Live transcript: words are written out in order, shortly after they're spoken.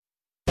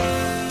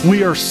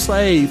We are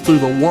saved through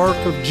the work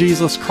of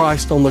Jesus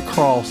Christ on the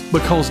cross,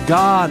 because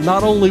God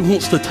not only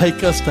wants to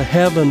take us to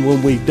heaven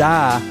when we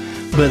die,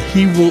 but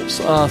He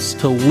wants us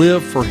to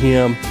live for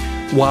Him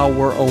while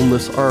we're on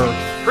this earth.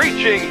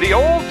 Preaching the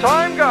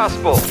old-time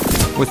gospel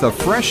with a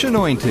fresh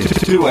anointing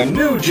to a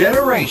new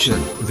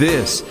generation.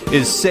 This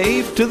is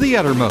Saved to the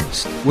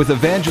Uttermost with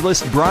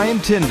evangelist Brian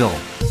Tyndall.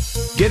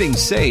 Getting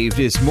saved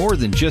is more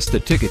than just a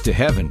ticket to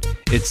heaven.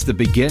 It's the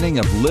beginning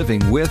of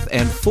living with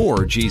and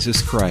for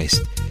Jesus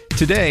Christ.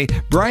 Today,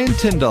 Brian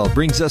Tyndall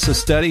brings us a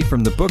study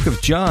from the book of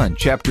John,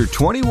 chapter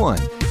 21,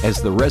 as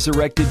the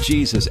resurrected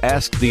Jesus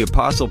asked the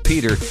Apostle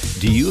Peter,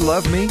 "Do you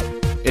love me?"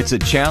 It's a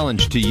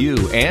challenge to you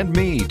and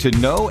me to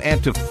know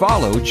and to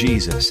follow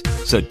Jesus.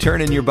 So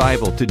turn in your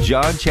Bible to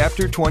John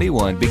chapter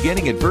 21,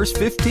 beginning at verse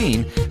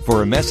 15,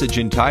 for a message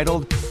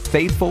entitled,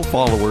 Faithful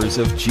Followers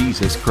of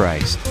Jesus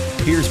Christ.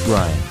 Here's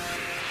Brian.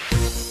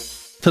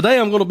 Today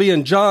I'm going to be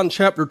in John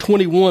chapter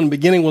 21,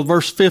 beginning with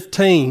verse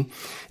 15.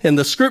 And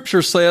the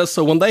scripture says,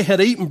 "So when they had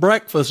eaten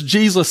breakfast,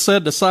 Jesus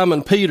said to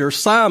Simon Peter,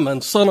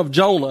 'Simon, son of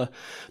Jonah,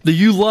 do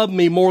you love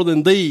me more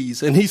than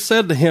these?' And he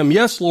said to him,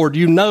 'Yes, Lord,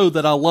 you know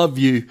that I love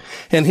you.'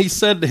 And he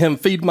said to him,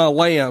 'Feed my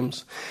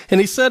lambs.'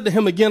 And he said to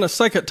him again a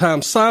second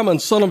time, 'Simon,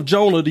 son of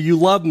Jonah, do you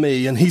love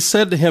me?' And he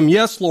said to him,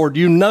 'Yes, Lord,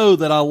 you know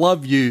that I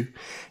love you.'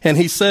 And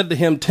he said to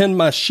him, 'Tend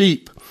my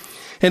sheep.'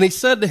 And he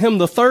said to him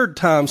the third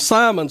time,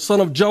 'Simon,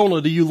 son of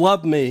Jonah, do you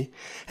love me?'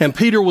 And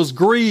Peter was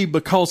grieved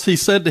because he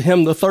said to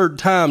him the third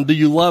time, 'Do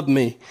you love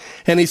me?'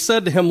 And he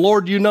said to him,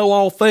 'Lord, you know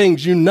all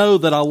things. You know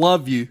that I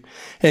love you.'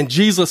 And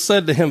Jesus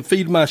said to him,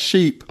 'Feed my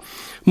sheep.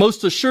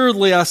 Most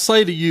assuredly, I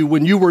say to you,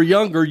 when you were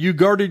younger, you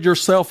girded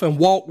yourself and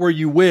walked where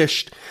you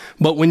wished.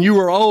 But when you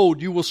are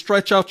old, you will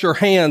stretch out your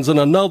hands, and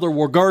another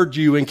will gird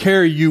you and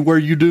carry you where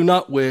you do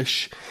not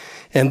wish.'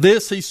 And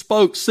this he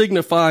spoke,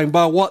 signifying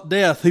by what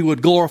death he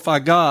would glorify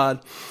God.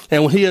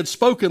 And when he had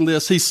spoken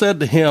this, he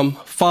said to him,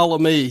 'Follow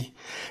me.'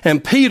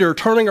 And Peter,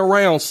 turning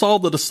around, saw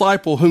the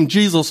disciple whom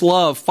Jesus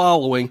loved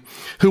following,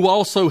 who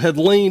also had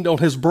leaned on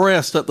his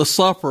breast at the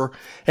supper,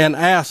 and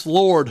asked,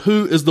 'Lord,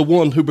 who is the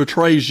one who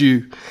betrays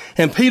you?'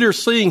 And Peter,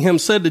 seeing him,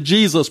 said to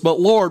Jesus, 'But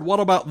Lord, what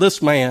about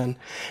this man?'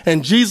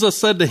 And Jesus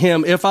said to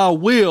him, 'If I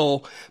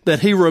will that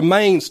he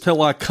remains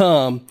till I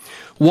come,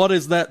 what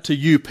is that to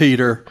you,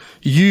 Peter?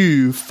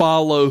 You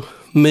follow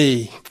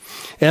me.'"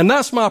 And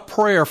that's my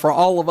prayer for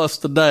all of us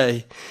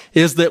today,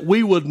 is that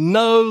we would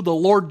know the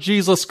Lord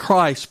Jesus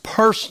Christ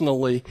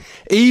personally,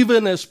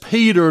 even as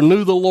Peter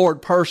knew the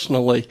Lord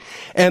personally,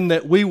 and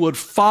that we would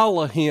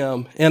follow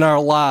Him in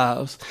our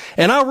lives.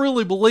 And I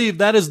really believe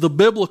that is the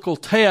biblical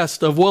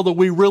test of whether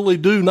we really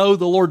do know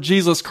the Lord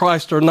Jesus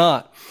Christ or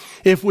not.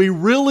 If we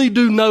really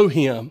do know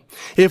Him,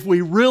 if we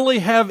really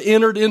have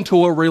entered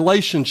into a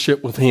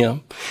relationship with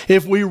Him,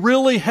 if we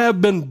really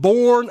have been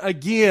born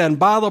again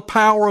by the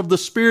power of the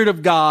Spirit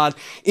of God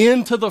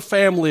into the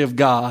family of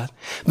God,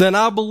 then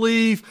I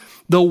believe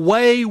the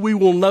way we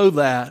will know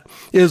that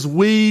is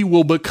we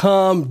will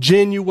become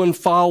genuine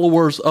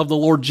followers of the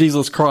Lord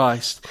Jesus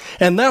Christ.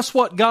 And that's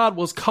what God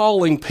was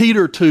calling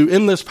Peter to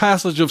in this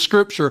passage of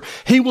Scripture.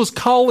 He was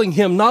calling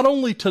him not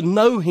only to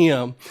know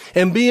Him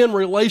and be in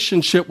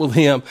relationship with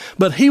Him,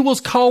 but He was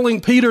calling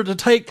Peter to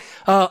take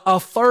a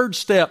third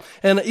step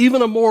and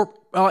even a more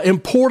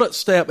important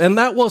step, and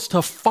that was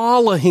to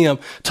follow Him,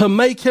 to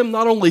make Him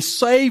not only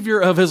Savior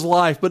of his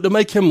life, but to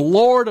make Him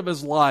Lord of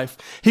his life.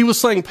 He was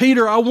saying,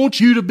 "Peter, I want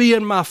you to be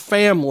in my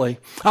family.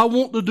 I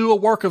want to do a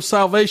work of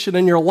salvation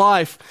in your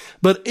life,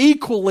 but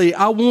equally,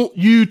 I want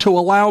you to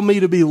allow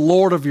me to be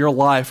Lord of your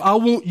life. I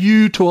want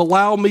you to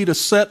allow me to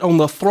sit on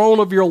the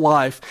throne of your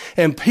life.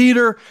 And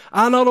Peter,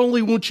 I not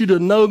only want you to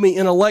know me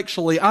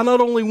intellectually, I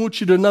not only want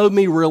you to know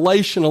me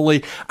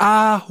relationally,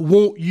 I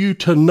want you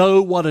to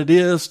know what it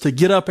is to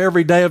get up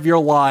every day of your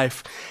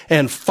life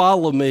and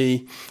follow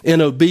me in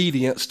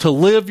obedience, to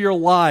live your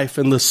life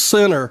in the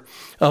center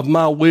of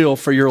my will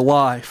for your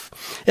life."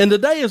 And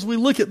today, as we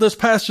look at this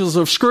passage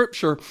of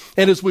Scripture,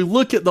 and as we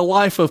look at the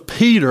life of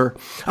Peter,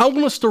 I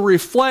want us to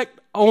reflect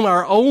on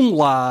our own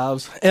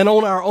lives and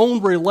on our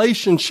own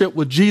relationship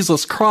with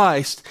Jesus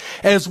Christ.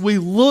 As we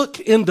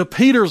look into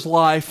Peter's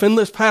life in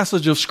this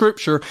passage of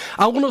Scripture,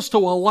 I want us to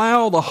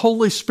allow the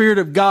Holy Spirit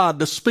of God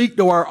to speak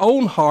to our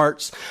own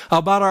hearts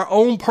about our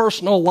own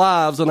personal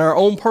lives and our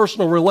own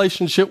personal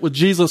relationship with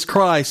Jesus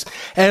Christ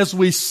as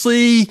we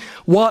see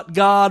what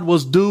God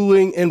was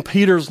doing in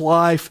Peter's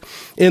life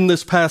in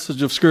this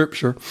passage of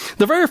Scripture.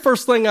 The very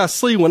first thing I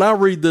see when I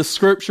read this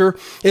Scripture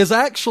is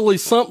actually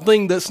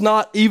something that's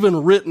not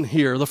even written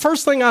here. The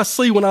first thing I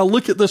see when I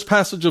look at this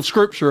passage of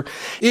Scripture,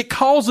 it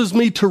causes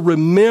me to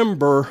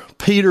remember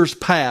Peter's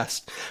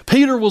past.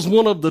 Peter was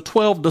one of the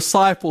 12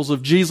 disciples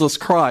of Jesus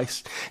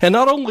Christ. And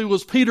not only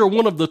was Peter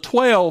one of the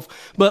 12,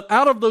 but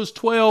out of those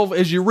 12,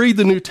 as you read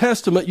the New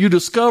Testament, you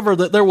discover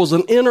that there was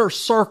an inner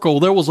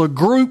circle. There was a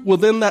group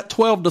within that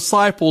 12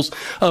 disciples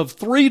of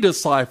 3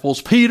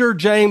 disciples, Peter,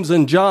 James,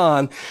 and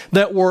John,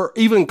 that were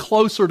even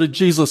closer to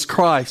Jesus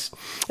Christ.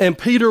 And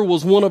Peter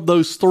was one of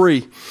those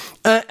 3.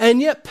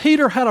 And yet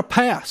Peter had a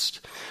past.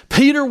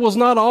 Peter was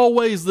not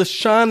always the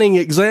shining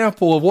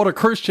example of what a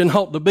Christian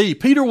ought to be.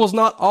 Peter was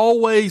not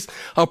always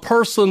a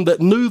person that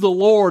knew the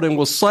Lord and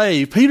was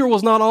saved. Peter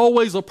was not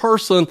always a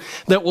person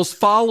that was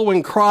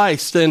following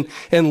Christ and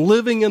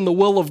living in the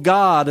will of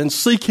God and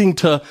seeking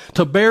to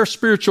bear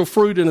spiritual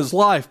fruit in his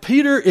life.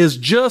 Peter is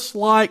just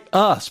like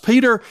us.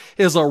 Peter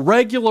is a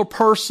regular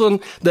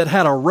person that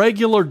had a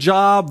regular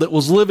job, that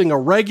was living a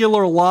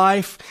regular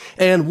life,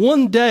 and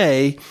one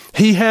day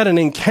he had an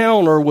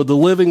encounter with the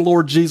living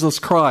Lord Jesus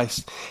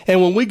Christ.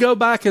 And when we go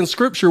back in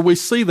Scripture, we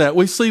see that.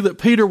 We see that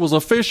Peter was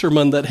a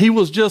fisherman, that he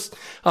was just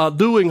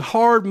doing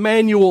hard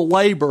manual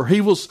labor.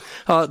 He was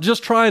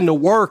just trying to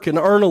work and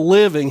earn a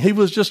living. He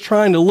was just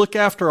trying to look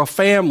after a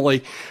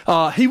family.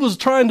 He was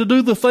trying to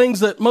do the things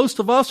that most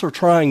of us are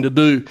trying to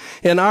do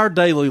in our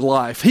daily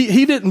life.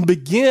 He didn't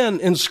begin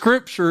in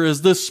Scripture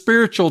as this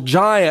spiritual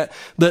giant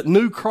that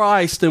knew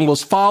Christ and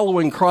was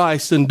following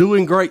Christ and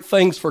doing great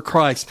things for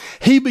Christ.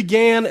 He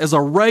began as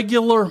a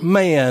regular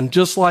man,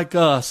 just like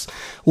us,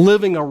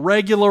 living a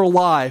regular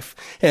life,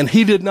 and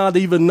he did not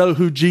even know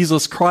who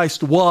Jesus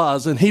Christ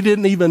was, and he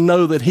didn't even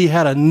know that he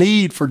had a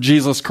need for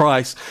Jesus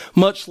Christ,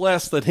 much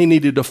less that he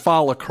needed to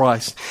follow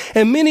Christ.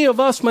 And many of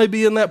us may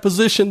be in that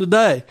position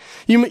today.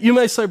 You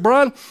may say,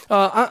 Brian,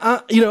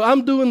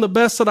 I'm doing the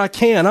best that I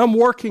can. I'm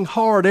working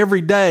hard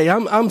every day.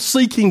 I'm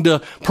seeking to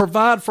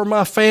provide for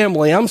my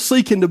family. I'm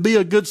seeking to be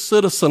a good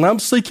citizen. I'm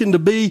seeking to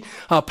be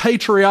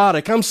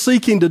patriotic. I'm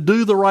seeking to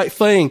do the right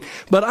thing.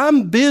 But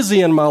I'm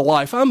busy in my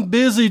life. I'm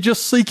busy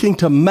just seeking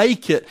to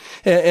make it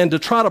and to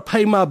try to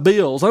pay my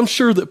bills. I'm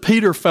sure that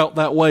Peter felt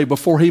that way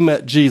before he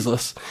met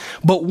Jesus.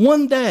 But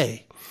one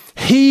day,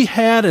 he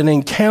had an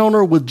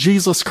encounter with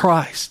Jesus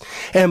Christ.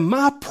 And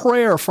my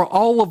prayer for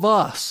all of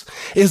us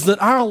is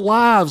that our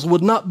lives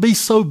would not be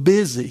so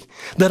busy,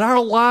 that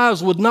our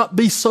lives would not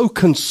be so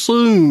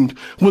consumed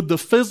with the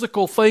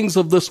physical things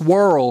of this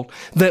world,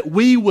 that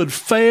we would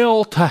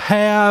fail to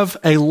have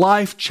a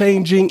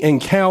life-changing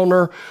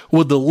encounter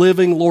with the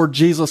living Lord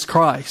Jesus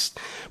Christ.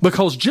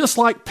 Because just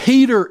like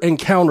Peter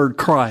encountered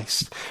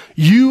Christ,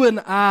 you and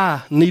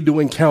I need to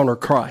encounter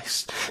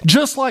Christ.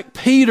 Just like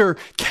Peter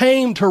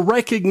came to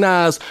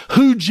recognize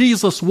who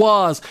Jesus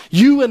was,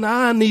 you and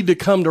I need to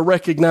come to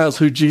recognize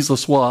who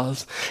Jesus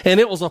was. And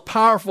it was a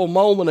powerful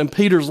moment in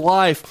Peter's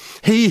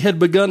life. He had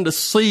begun to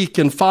seek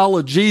and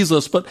follow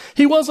Jesus, but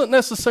he wasn't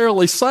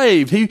necessarily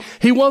saved.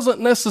 He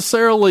wasn't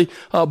necessarily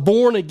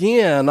born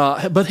again,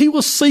 but he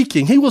was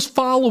seeking. He was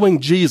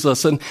following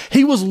Jesus, and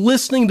he was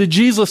listening to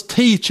Jesus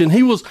teach, and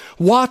he was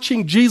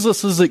watching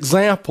Jesus'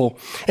 example.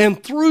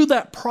 And through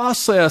that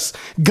process,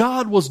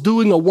 God was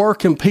doing a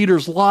work in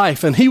Peter's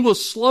life, and he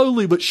was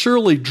slowly but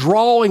surely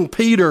drawing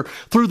Peter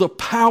through the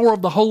power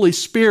of the Holy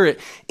Spirit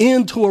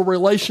into a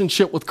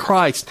relationship with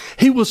Christ.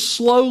 He was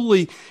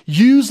slowly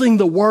using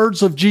the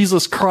words of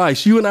Jesus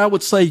Christ. You and I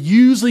would say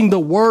using the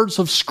words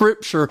of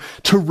Scripture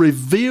to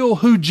reveal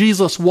who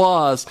Jesus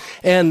was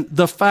and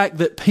the fact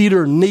that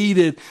Peter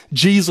needed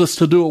Jesus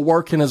to do a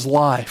work in his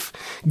life.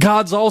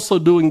 God's also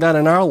doing that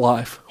in our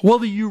life.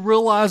 Whether you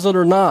realize it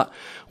or not,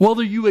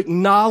 whether you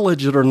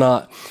acknowledge it or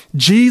not,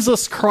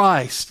 Jesus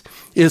Christ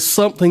is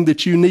something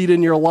that you need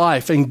in your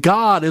life. And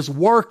God is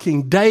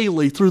working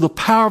daily through the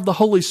power of the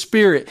Holy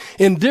Spirit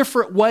in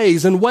different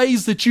ways, in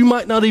ways that you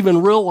might not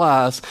even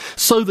realize,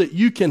 so that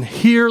you can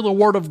hear the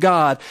Word of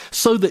God,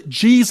 so that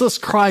Jesus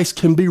Christ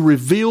can be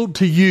revealed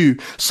to you,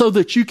 so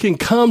that you can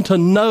come to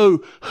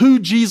know who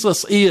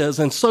Jesus is,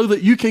 and so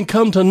that you can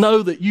come to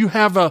know that you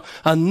have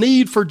a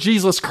need for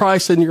Jesus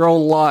Christ in your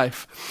own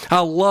life.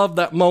 I love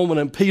that moment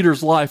in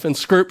Peter's life in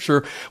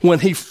Scripture when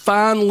he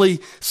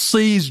finally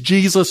sees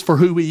Jesus for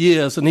who he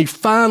is, and he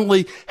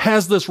finally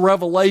has this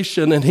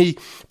revelation, and he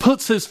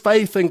puts his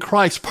faith in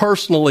Christ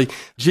personally.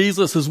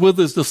 Jesus is with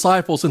his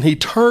disciples, and he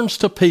turns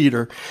to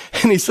Peter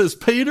and he says,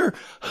 Peter,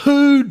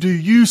 who do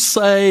you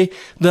say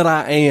that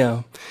I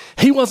am?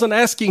 He wasn't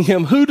asking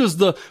him, who does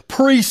the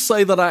priest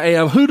say that I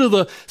am? Who do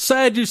the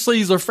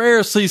Sadducees or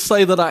Pharisees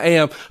say that I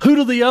am? Who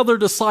do the other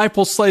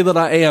disciples say that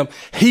I am?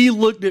 He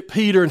looked at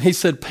Peter and he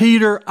said,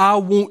 Peter, I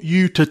want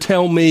you to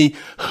tell me,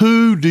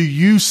 who do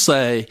you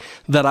say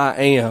that I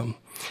am?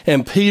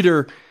 And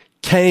Peter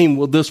came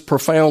with this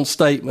profound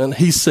statement.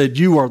 He said,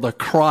 you are the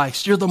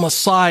Christ. You're the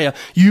Messiah.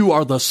 You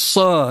are the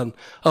Son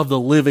of the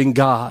living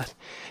God.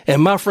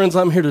 And my friends,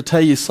 I'm here to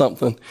tell you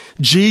something.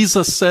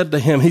 Jesus said to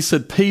him, he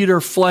said, Peter,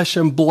 flesh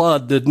and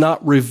blood did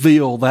not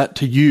reveal that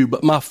to you,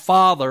 but my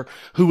Father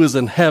who is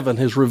in heaven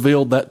has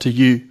revealed that to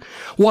you.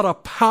 What a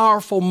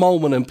powerful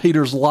moment in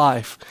Peter's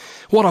life.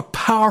 What a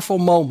powerful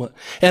moment.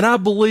 And I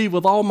believe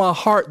with all my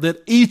heart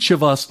that each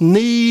of us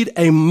need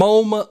a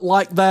moment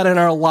like that in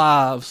our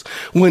lives,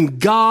 when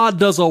God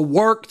does a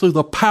work through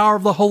the power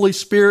of the Holy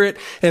Spirit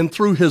and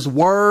through His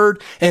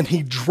Word, and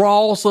He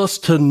draws us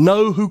to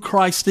know who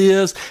Christ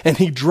is, and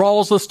He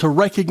draws us to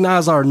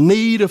recognize our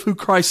need of who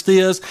Christ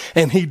is,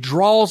 and He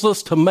draws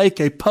us to make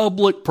a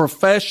public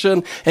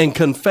profession and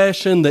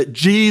confession that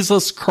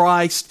Jesus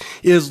Christ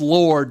is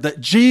Lord,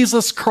 that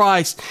Jesus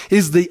Christ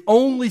is the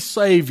only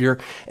Savior,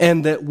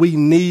 and that we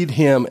need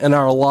Him in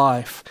our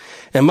life.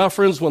 And my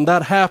friends, when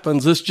that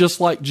happens, it's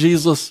just like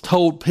Jesus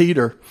told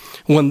Peter.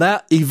 When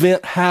that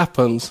event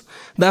happens,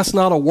 that's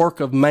not a work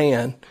of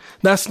man.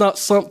 That's not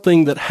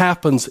something that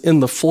happens in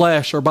the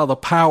flesh or by the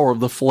power of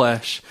the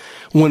flesh.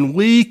 When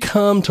we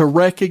come to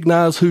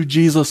recognize who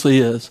Jesus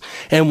is,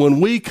 and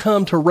when we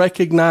come to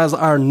recognize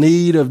our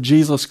need of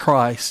Jesus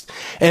Christ,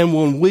 and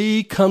when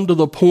we come to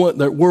the point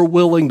that we're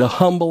willing to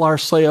humble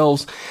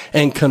ourselves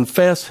and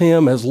confess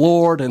Him as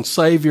Lord and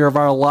Savior of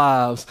our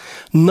lives,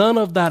 none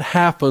of that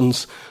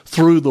happens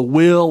through the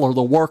will or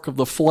the work of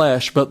the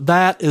flesh, but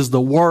that is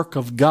the work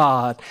of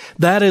God.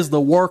 That is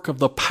the work of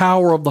the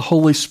power of the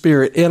Holy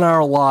Spirit in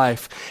our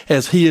life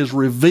as He is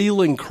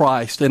revealing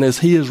Christ and as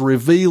He is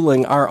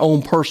revealing our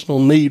own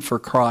personal need for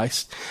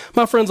Christ.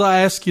 My friends,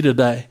 I ask you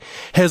today,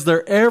 has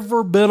there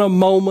ever been a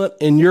moment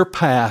in your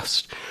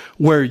past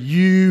where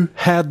you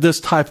had this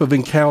type of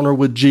encounter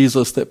with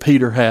Jesus that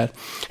Peter had?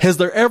 Has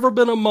there ever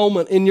been a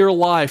moment in your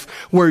life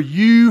where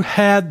you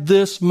had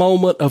this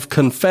moment of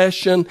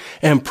confession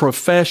and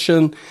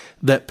profession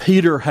that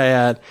Peter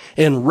had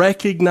in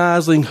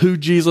recognizing who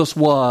Jesus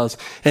was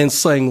and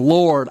saying,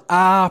 Lord,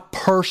 I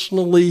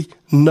personally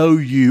know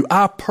you.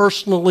 I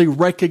personally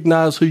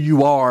recognize who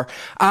you are.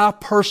 I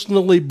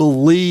personally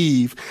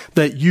believe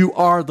that you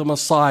are the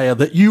Messiah,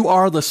 that you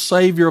are the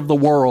Savior of the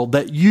world,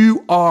 that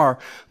you are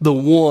the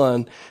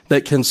one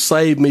that can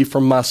save me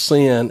from my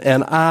sin,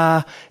 and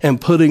I am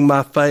putting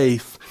my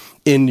faith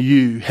in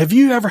you. Have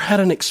you ever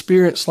had an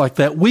experience like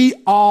that? We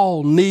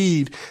all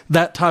need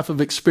that type of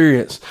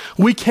experience.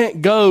 We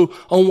can't go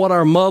on what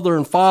our mother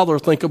and father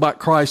think about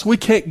Christ. We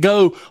can't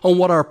go on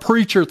what our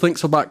preacher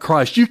thinks about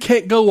Christ. You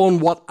can't go on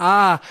what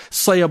I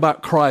say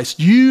about Christ.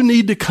 You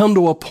need to come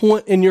to a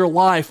point in your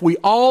life. We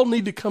all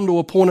need to come to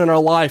a point in our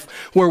life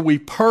where we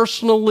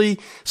personally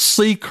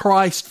see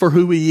Christ for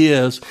who He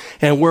is,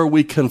 and where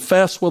we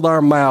confess with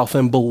our mouth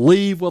and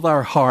believe with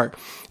our heart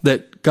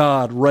that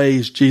God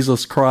raised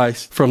Jesus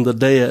Christ from the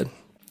dead.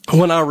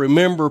 When I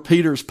remember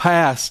Peter's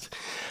past,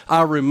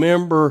 I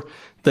remember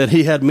that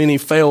he had many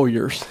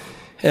failures.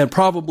 And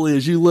probably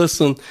as you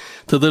listen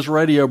to this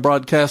radio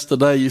broadcast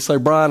today, you say,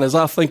 Brian, as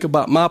I think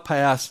about my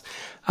past,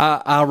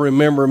 I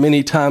remember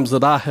many times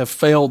that I have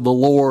failed the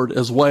Lord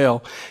as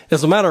well.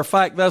 As a matter of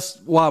fact, that's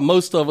why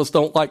most of us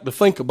don't like to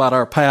think about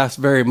our past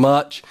very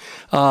much,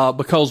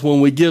 because when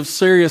we give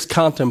serious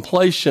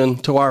contemplation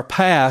to our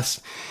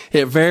past,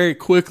 it very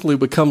quickly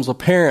becomes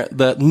apparent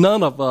that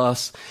none of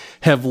us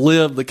have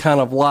lived the kind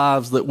of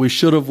lives that we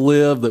should have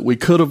lived, that we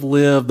could have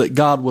lived, that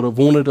God would have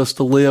wanted us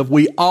to live.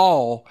 We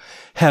all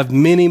have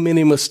many,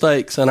 many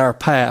mistakes in our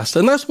past.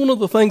 And that's one of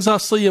the things I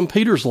see in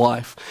Peter's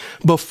life.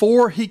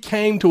 Before he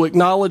came to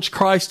acknowledge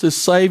Christ as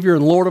Savior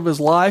and Lord of his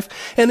life,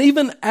 and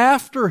even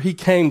after he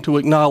came to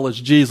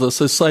acknowledge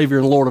Jesus as Savior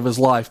and Lord of his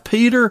life,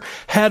 Peter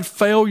had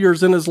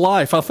failures in his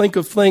life. I think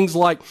of things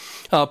like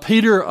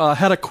Peter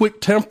had a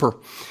quick temper.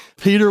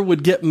 Peter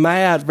would get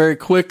mad very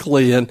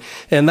quickly, and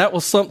that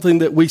was something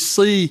that we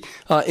see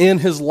in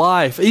his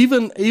life.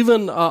 Even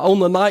on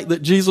the night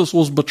that Jesus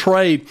was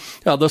betrayed,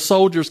 the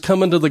soldiers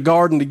come into the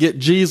garden to get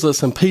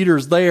Jesus, and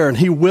Peter's there, and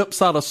he whips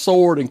out a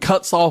sword and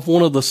cuts off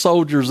one of the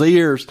soldiers'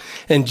 ears,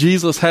 and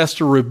Jesus has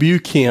to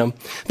rebuke him.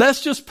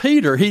 That's just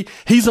Peter.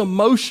 He's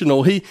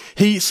emotional.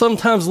 He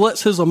sometimes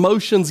lets his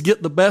emotions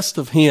get the best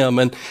of him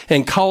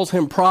and cause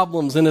him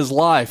problems in his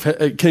life.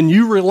 Can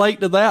you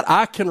relate to that?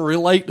 I can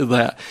relate to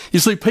that.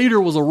 You see, Peter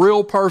was a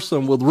real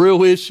person with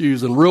real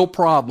issues and real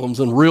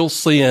problems and real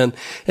sin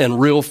and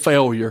real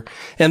failure.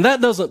 And that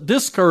doesn't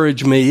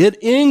discourage me.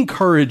 It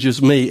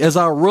encourages me as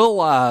I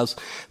realize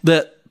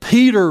that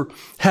Peter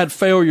had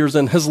failures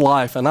in his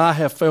life and I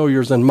have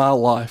failures in my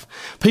life.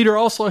 Peter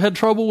also had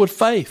trouble with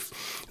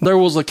faith. There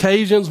was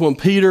occasions when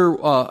Peter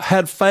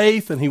had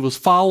faith and he was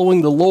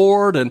following the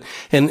Lord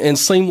and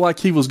seemed like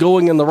he was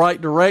going in the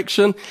right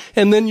direction.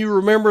 And then you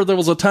remember there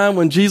was a time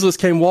when Jesus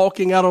came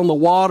walking out on the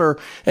water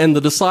and the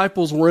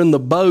disciples were in the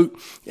boat,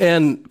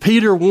 and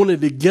Peter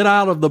wanted to get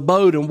out of the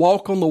boat and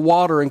walk on the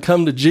water and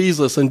come to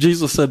Jesus. And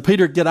Jesus said,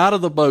 Peter, get out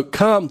of the boat,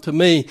 come to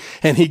me.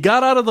 And he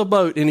got out of the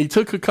boat and he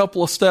took a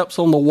couple of steps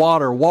on the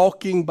water,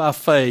 walking by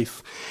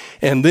faith.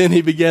 And then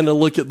he began to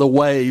look at the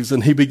waves,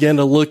 and he began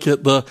to look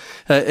at the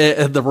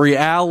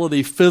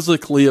reality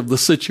physically of the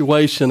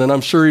situation. And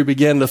I'm sure he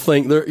began to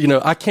think,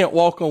 I can't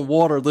walk on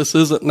water. This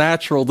isn't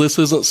natural. This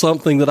isn't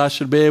something that I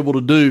should be able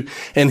to do.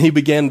 And he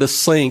began to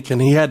sink,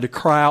 and he had to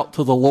cry out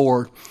to the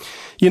Lord.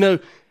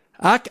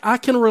 I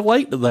can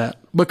relate to that,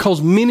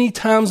 because many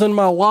times in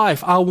my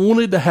life, I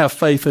wanted to have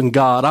faith in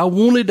God. I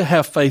wanted to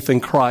have faith in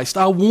Christ.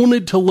 I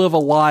wanted to live a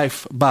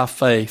life by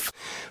faith,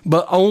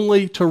 but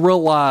only to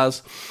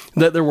realize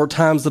that there were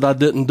times that I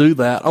didn't do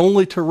that,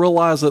 only to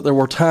realize that there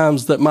were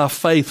times that my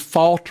faith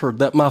faltered,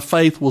 that my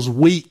faith was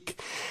weak.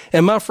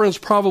 And my friends,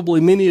 probably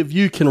many of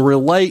you can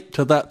relate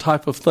to that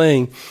type of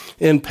thing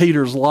in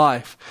Peter's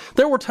life.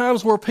 There were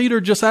times where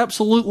Peter just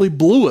absolutely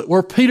blew it,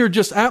 where Peter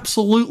just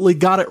absolutely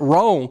got it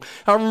wrong.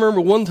 I remember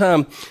one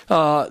time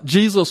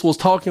Jesus was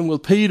talking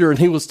with Peter, and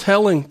he was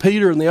telling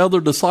Peter and the other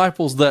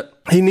disciples that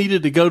He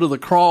needed to go to the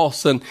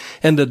cross and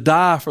to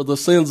die for the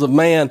sins of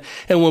man.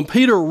 And when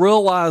Peter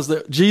realized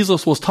that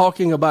Jesus was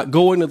talking about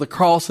going to the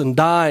cross and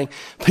dying,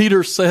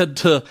 Peter said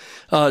to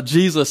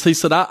Jesus, he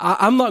said,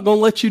 I'm not going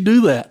to let you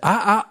do that.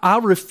 I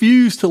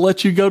refuse to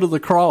let you go to the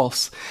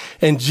cross.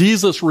 And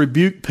Jesus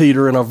rebuked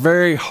Peter in a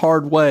very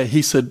hard way.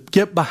 He said,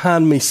 get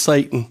behind me,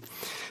 Satan.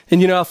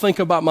 And I think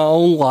about my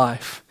own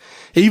life.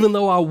 Even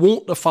though I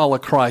want to follow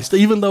Christ,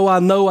 even though I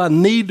know I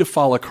need to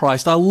follow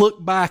Christ, I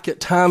look back at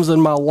times in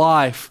my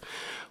life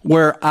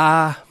where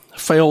I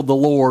failed the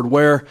Lord,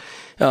 where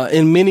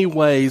in many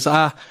ways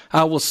I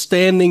was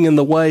standing in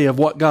the way of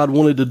what God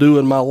wanted to do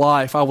in my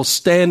life. I was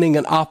standing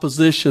in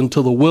opposition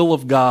to the will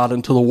of God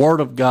and to the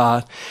Word of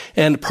God.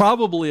 And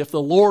probably if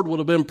the Lord would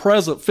have been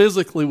present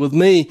physically with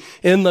me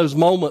in those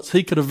moments,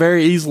 He could have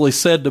very easily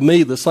said to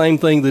me the same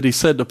thing that He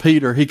said to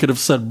Peter. He could have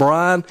said,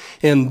 Brian,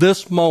 in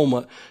this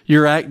moment,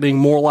 you're acting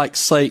more like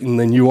Satan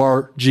than you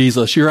are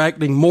Jesus. You're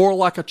acting more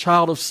like a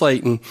child of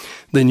Satan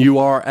than you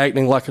are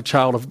acting like a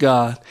child of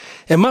God.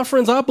 And my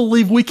friends, I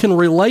believe we can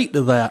relate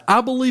to that. I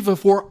believe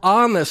if we're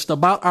honest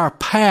about our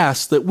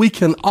past, that we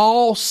can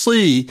all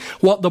see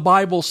what the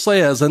Bible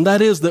says, and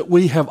that is that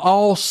we have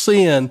all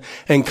sinned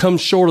and come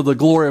short of the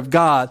glory of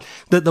God.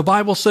 That the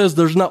Bible says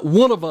there's not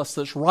one of us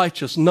that's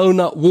righteous, no,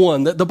 not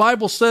one. That the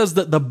Bible says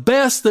that the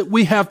best that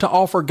we have to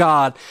offer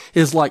God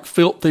is like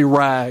filthy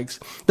rags.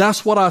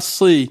 That's what I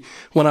see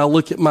when I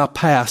look at my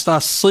past. I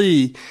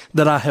see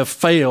that I have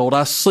failed.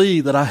 I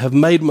see that I have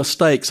made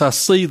mistakes. I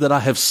see that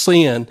I have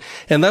sinned.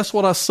 And that's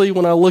what I see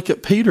when I look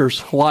at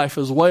Peter's life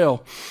as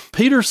well.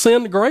 Peter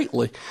sinned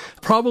greatly.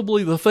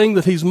 Probably the thing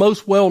that he's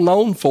most well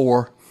known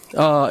for,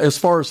 as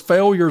far as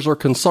failures are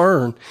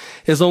concerned,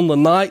 is on the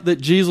night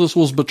that Jesus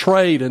was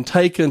betrayed and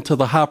taken to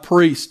the high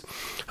priest.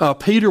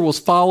 Peter was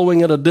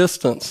following at a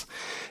distance.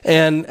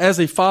 And as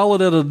he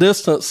followed at a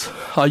distance,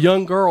 a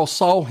young girl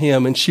saw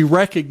him and she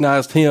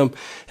recognized him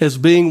as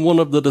being one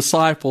of the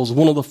disciples,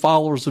 one of the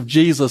followers of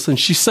Jesus. And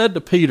she said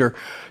to Peter,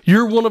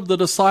 you're one of the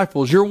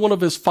disciples. You're one of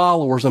his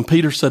followers. And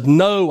Peter said,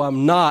 no,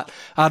 I'm not.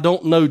 I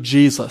don't know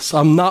Jesus.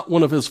 I'm not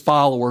one of his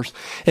followers.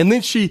 And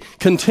then she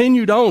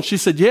continued on. She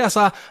said, yes,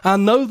 I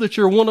know that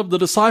you're one of the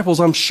disciples.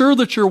 I'm sure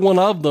that you're one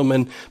of them.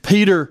 And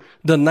Peter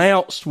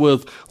denounced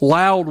with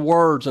loud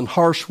words and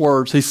harsh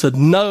words. He said,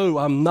 no,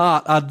 I'm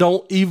not. I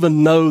don't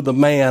even know the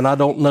man. I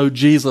don't know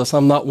Jesus.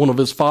 I'm not one of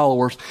his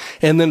followers.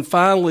 And then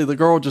finally, the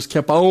girl just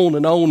kept on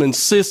and on,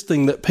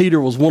 insisting that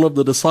Peter was one of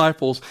the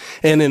disciples.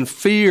 And in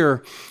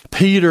fear,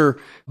 Peter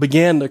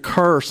began to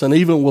curse, and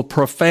even with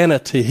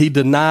profanity, he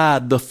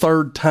denied the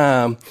third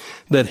time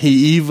that he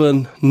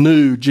even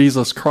knew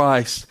Jesus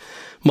Christ,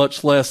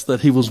 much less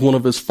that he was one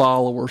of his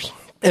followers.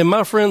 And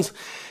my friends,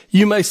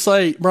 you may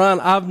say, Brian,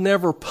 I've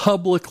never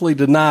publicly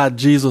denied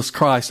Jesus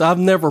Christ. I've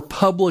never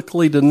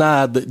publicly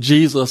denied that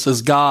Jesus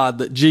is God,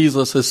 that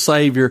Jesus is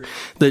Savior,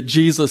 that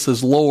Jesus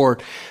is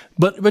Lord.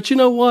 But you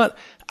know what?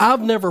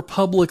 I've never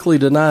publicly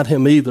denied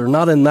him either,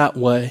 not in that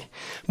way.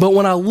 But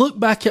when I look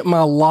back at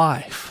my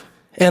life,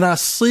 and I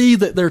see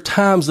that there are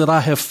times that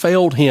I have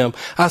failed him.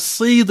 I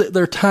see that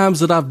there are times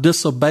that I've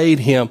disobeyed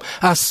him.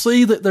 I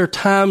see that there are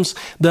times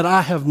that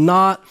I have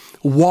not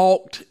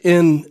walked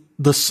in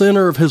the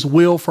center of his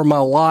will for my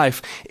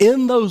life.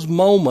 In those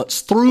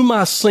moments, through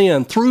my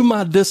sin, through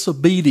my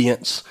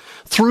disobedience,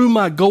 through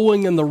my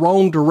going in the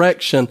wrong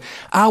direction,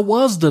 I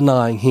was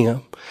denying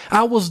him.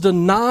 I was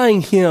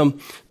denying him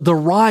the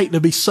right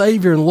to be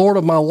Savior and Lord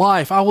of my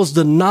life. I was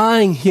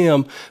denying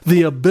him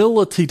the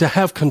ability to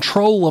have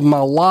control of my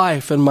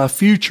life and my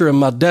future and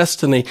my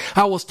destiny.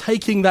 I was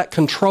taking that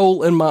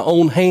control in my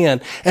own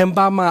hand. And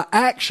by my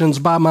actions,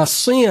 by my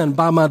sin,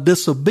 by my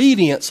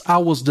disobedience, I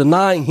was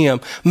denying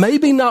him.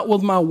 Maybe not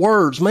with my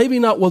words, maybe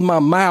not with my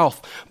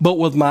mouth, but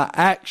with my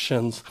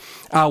actions.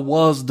 I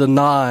was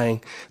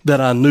denying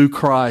that I knew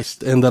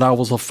Christ and that I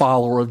was a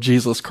follower of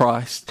Jesus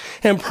Christ.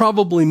 And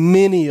probably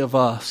many of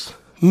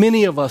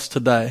us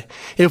today,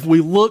 if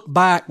we look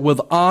back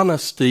with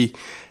honesty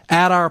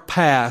at our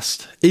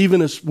past,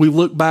 even as we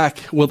look back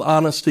with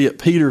honesty at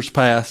Peter's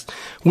past,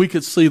 we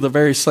could see the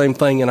very same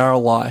thing in our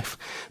life.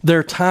 There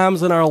are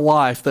times in our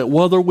life that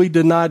whether we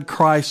denied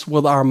Christ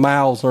with our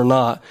mouths or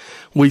not,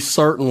 we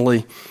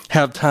certainly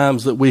have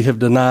times that we have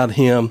denied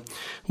him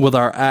with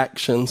our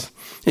actions.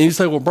 And you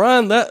say, well,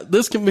 Brian,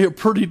 this can be a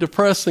pretty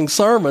depressing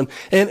sermon.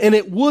 And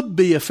it would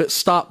be if it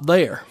stopped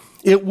there.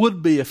 It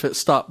would be if it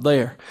stopped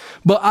there.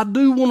 But I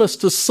do want us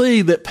to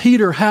see that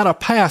Peter had a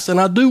past,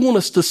 and I do want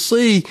us to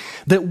see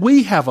that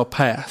we have a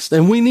past,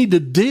 and we need to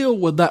deal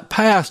with that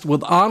past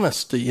with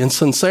honesty and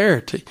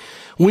sincerity.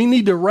 We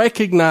need to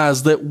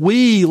recognize that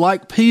we,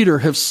 like Peter,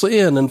 have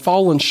sinned and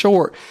fallen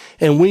short,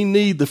 and we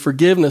need the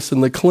forgiveness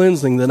and the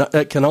cleansing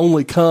that can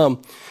only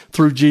come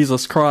through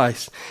Jesus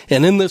Christ.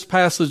 And in this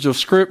passage of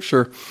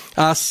Scripture,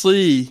 I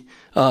see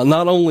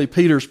not only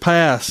Peter's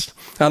past,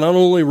 I not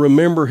only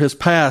remember his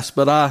past,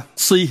 but I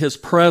see his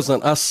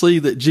present. I see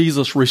that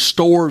Jesus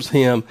restores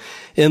him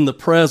in the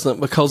present,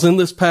 because in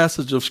this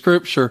passage of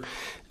Scripture,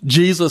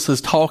 Jesus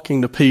is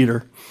talking to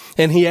Peter.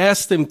 And he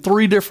asked him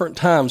 3 different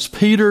times,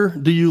 Peter,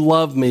 do you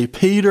love me?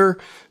 Peter,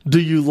 do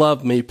you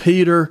love me?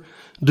 Peter,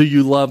 do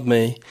you love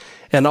me?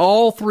 And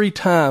all 3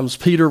 times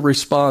Peter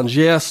responds,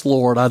 yes,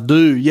 Lord, I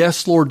do.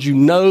 Yes, Lord, you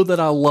know that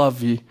I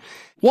love you.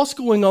 What's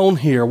going on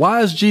here?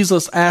 Why is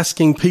Jesus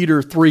asking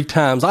Peter 3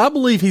 times? I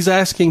believe he's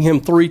asking him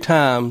 3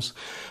 times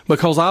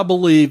because I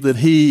believe that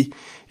he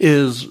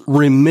is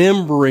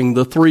remembering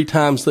the 3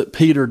 times that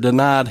Peter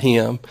denied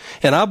him.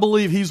 And I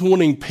believe he's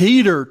wanting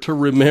Peter to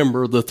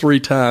remember the 3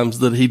 times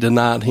that he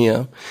denied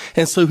him.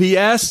 And so he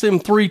asked him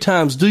 3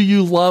 times, do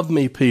you love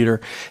me, Peter?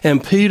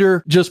 And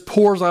Peter just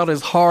pours out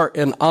his heart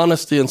in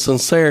honesty and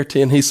sincerity.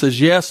 And he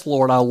says, yes,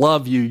 Lord, I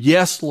love you.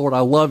 Yes, Lord,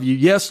 I love you.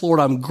 Yes, Lord,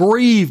 I'm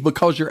grieved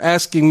because you're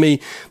asking me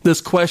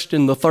this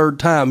question the 3rd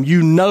time.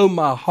 You know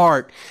my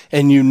heart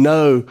and you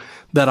know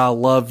that I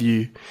love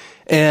you.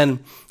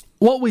 And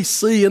what we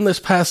see in this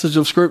passage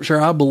of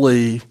Scripture, I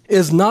believe,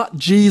 is not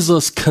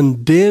Jesus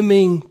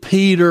condemning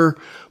Peter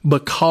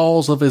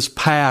because of his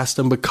past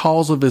and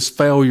because of his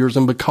failures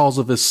and because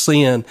of his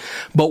sin.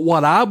 But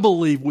what I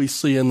believe we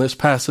see in this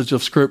passage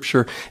of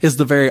Scripture is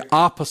the very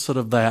opposite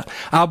of that.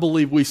 I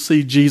believe we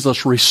see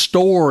Jesus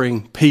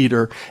restoring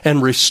Peter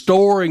and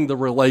restoring the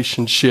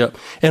relationship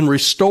and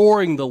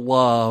restoring the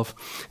love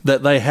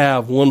that they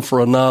have one for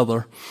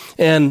another.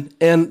 And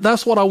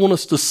that's what I want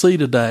us to see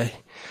today.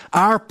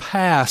 Our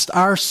past,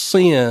 our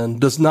sin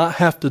does not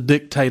have to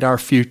dictate our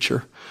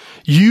future.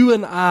 You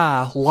and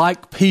I,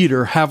 like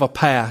Peter, have a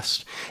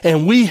past,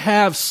 and we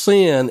have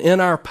sin in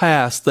our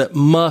past that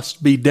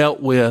must be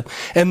dealt with.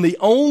 And the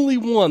only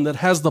one that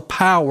has the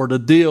power to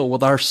deal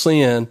with our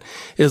sin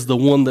is the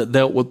one that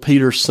dealt with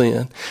Peter's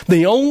sin.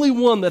 The only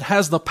one that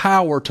has the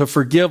power to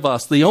forgive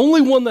us, the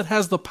only one that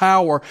has the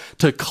power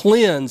to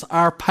cleanse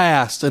our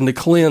past and to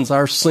cleanse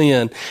our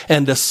sin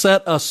and to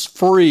set us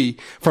free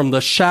from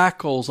the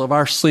shackles of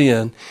our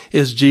sin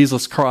is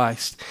Jesus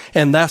Christ.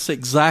 And that's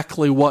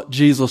exactly what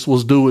Jesus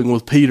was doing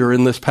with Peter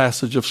in this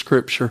passage of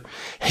Scripture.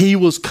 He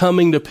was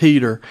coming to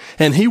Peter,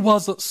 and he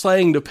wasn't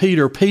saying to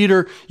Peter,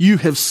 Peter, you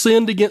have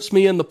sinned against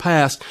me in the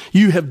past.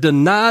 You have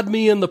denied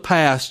me in the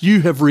past.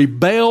 You have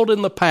rebelled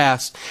in the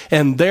past,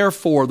 and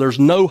therefore there's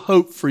no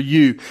hope for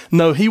you.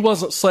 No, he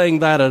wasn't saying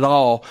that at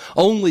all.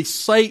 Only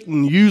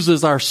Satan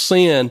uses our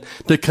sin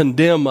to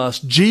condemn us.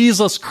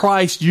 Jesus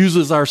Christ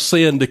uses our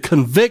sin to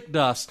convict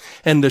us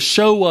and to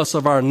show us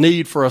of our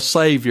need for a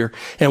Savior.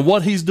 And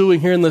what he's doing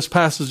here in this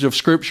passage of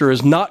Scripture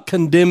is not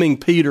condemning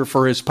Peter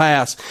for his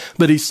past,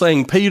 but he's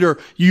saying, Peter,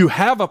 you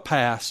have a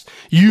past.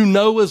 You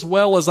know as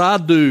well as I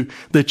do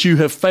that you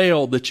have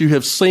failed, that you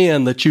have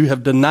sinned, that you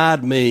have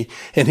denied me.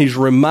 And he's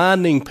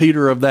reminding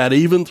Peter of that,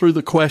 even through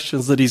the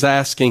questions that he's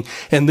asking.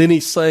 And then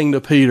he's saying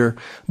to Peter,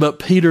 but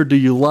Peter, do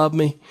you love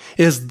me?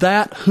 Is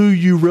that who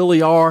you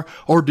really are,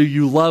 or do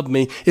you love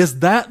me?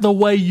 Is that the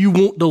way you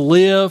want to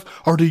live,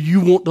 or do you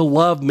want to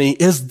love me?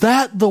 Is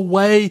that the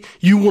way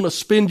you want to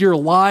spend your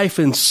life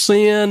in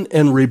sin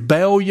and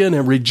rebellion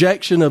and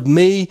rejection of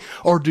me,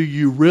 or do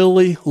you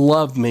really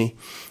love me?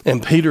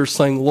 And Peter's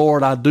saying,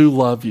 Lord, I do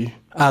love you.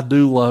 I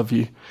do love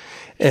you.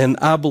 And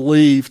I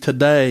believe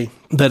today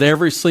that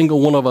every single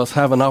one of us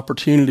have an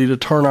opportunity to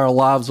turn our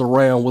lives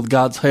around with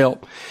God's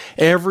help.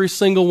 Every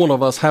single one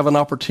of us have an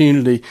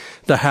opportunity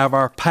to have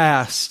our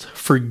past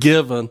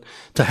forgiven,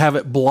 to have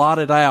it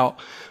blotted out.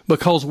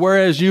 Because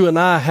whereas you and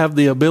I have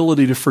the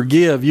ability to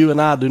forgive, you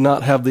and I do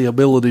not have the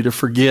ability to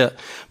forget.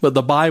 But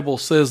the Bible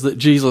says that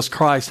Jesus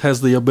Christ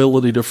has the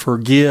ability to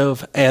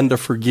forgive and to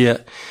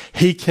forget.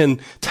 He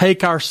can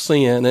take our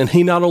sin, and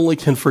He not only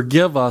can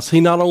forgive us, He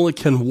not only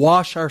can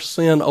wash our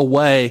sin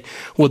away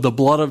with the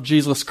blood of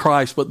Jesus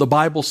Christ, but the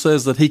Bible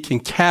says that He can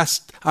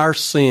cast our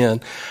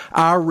sin,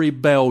 our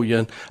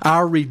rebellion,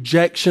 our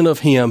rejection of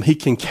Him. He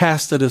can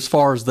cast it as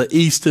far as the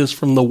east is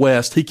from the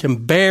west. He can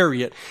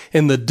bury it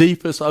in the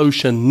deepest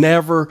ocean,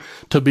 never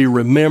to be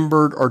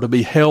remembered or to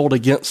be held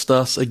against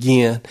us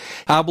again.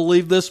 I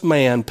believe this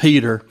man,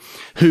 Peter,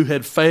 who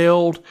had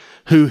failed,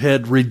 who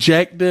had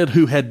rejected,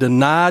 who had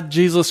denied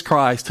Jesus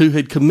Christ, who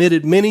had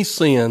committed many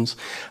sins,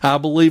 I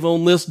believe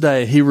on this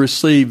day he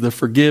received the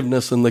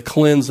forgiveness and the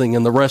cleansing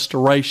and the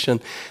restoration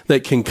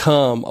that can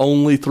come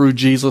only through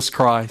Jesus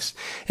Christ.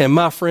 And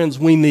my friends,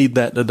 we need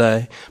that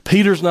today.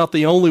 Peter's not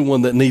the only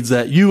one that needs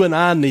that. You and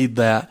I need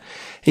that.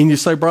 And you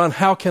say, Brian,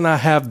 how can I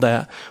have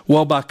that?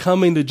 Well, by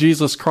coming to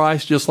Jesus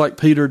Christ, just like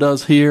Peter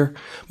does here,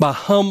 by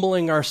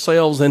humbling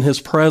ourselves in His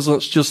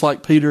presence, just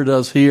like Peter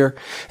does here,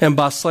 and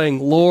by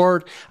saying,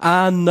 Lord,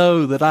 I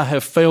know that I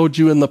have failed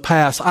you in the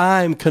past.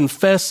 I am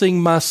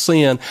confessing my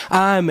sin.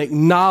 I am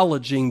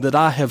acknowledging that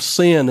I have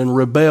sinned and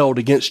rebelled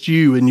against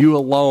you and you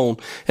alone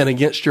and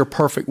against your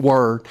perfect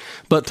word.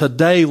 But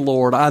today,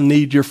 Lord, I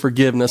need your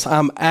forgiveness.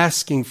 I'm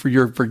asking for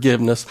your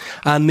forgiveness.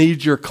 I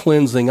need your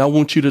cleansing. I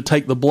want you to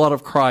take the blood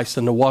of Christ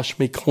and to wash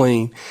me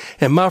clean.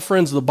 And my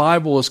friends, the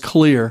Bible is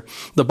clear.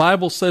 The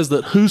Bible says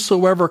that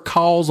whosoever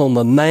calls on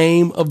the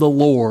name of the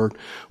Lord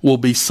will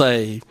be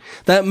saved.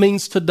 That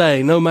means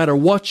today, no matter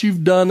what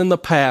you've done in the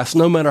past,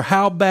 no matter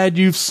how bad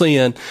you've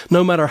sinned,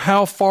 no matter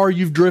how far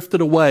you've drifted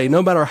away,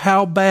 no matter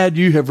how bad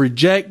you have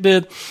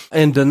rejected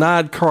and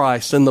denied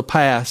Christ in the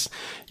past,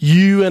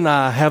 you and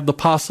I have the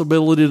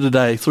possibility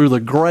today, through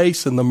the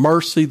grace and the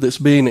mercy that's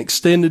being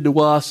extended to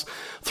us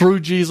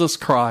through Jesus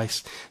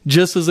Christ,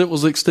 just as it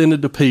was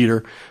extended to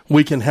Peter,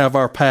 we can have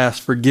our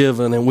past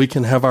forgiven and we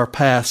can have our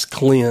past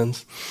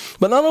cleansed.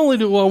 But not only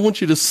do I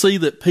want you to see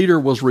that Peter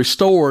was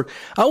restored,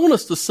 I want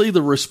us to see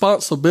the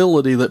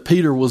responsibility that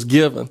Peter was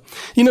given.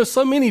 You know,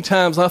 so many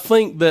times I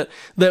think that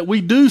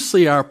we do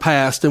see our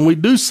past and we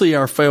do see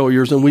our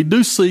failures and we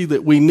do see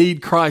that we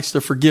need Christ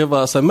to forgive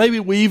us. And maybe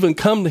we even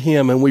come to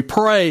Him and we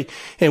pray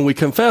and we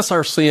confess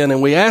our sin and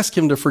we ask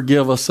Him to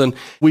forgive us, and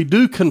we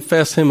do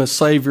confess Him as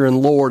Savior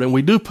and Lord, and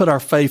we do put our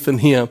faith in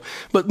Him.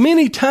 But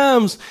many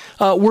times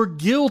we're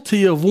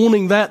guilty of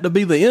wanting that to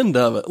be the end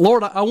of it.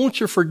 Lord, I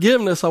want your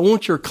forgiveness. I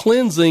want your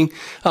cleansing.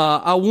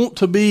 I want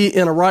to be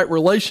in a right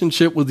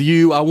relationship with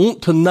you. I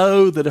want to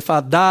know that if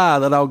I die,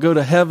 that I'll go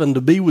to heaven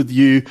to be with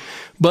you.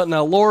 But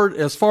now, Lord,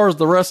 as far as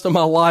the rest of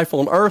my life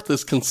on earth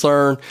is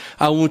concerned,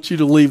 I want you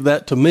to leave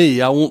that to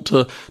me. I want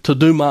to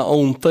do my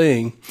own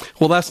thing.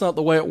 Well, that's not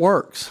the way it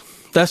works.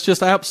 That's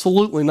just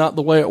absolutely not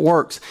the way it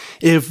works.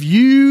 If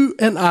you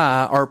and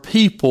I are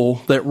people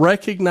that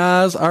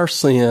recognize our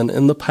sin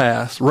in the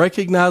past,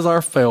 recognize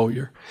our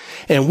failure,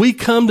 and we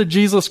come to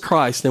Jesus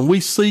Christ and we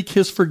seek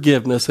His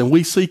forgiveness and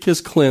we seek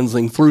His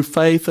cleansing through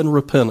faith and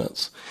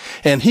repentance,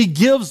 and He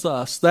gives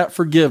us that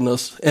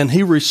forgiveness and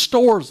He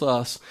restores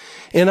us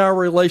in our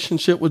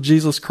relationship with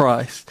Jesus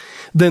Christ,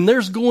 then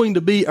there's going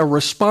to be a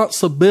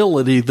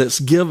responsibility that's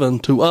given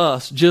to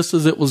us just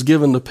as it was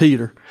given to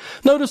Peter.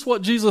 Notice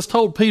what Jesus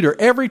told Peter.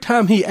 Every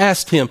time He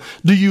asked him,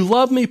 "Do you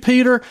love me,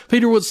 Peter?"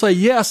 Peter would say,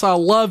 "Yes, I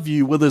love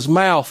you," with his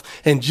mouth.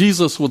 And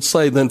Jesus would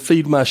say, "Then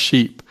feed my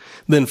sheep.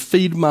 Then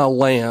feed my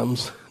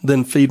lambs.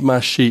 Then feed my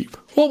sheep."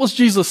 What was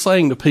Jesus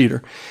saying to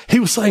Peter? He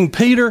was saying,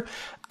 "Peter,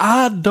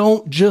 I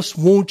don't just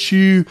want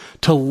you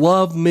to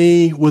love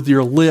me with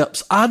your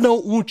lips. I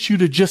don't want you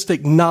to just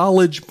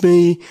acknowledge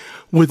me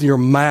with your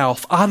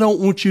mouth. I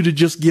don't want you to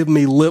just give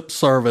me lip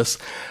service.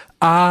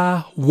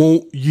 I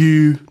want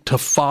you to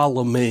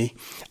follow me.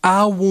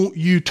 I want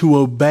you to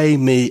obey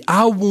me.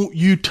 I want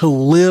you to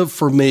live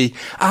for me.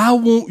 I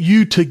want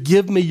you to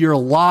give me your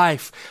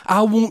life.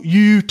 I want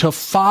you to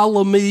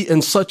follow me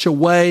in such a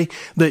way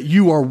that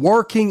you are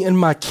working in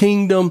my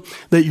kingdom,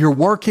 that you're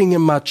working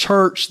in my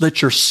church,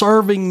 that you're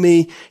serving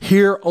me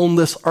here on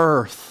this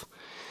earth."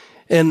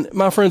 And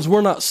my friends, we're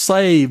not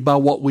saved by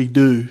what we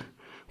do.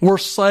 We're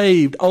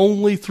saved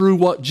only through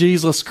what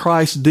Jesus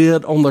Christ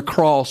did on the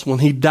cross when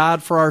He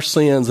died for our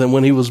sins and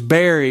when He was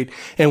buried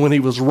and when He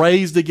was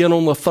raised again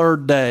on the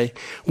third day.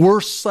 We're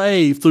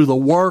saved through the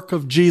work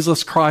of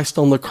Jesus Christ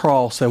on the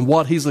cross and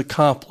what He's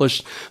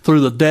accomplished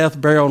through the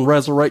death, burial, and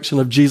resurrection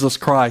of Jesus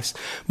Christ.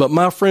 But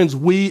my friends,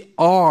 we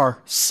are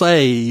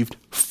saved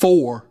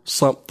for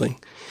something.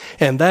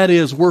 And that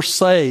is, we're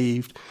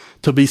saved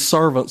to be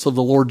servants of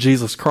the Lord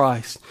Jesus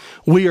Christ.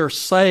 We are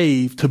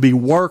saved to be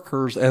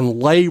workers and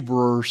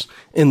laborers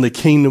in the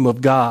kingdom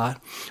of God.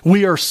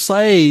 We are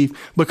saved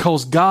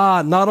because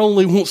God not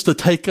only wants to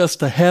take us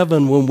to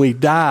heaven when we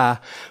die,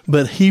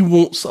 but He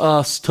wants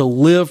us to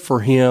live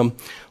for Him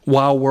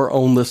while we're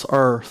on this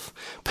earth.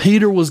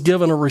 Peter was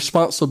given a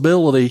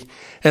responsibility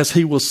as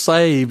he was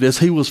saved, as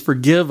he was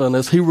forgiven,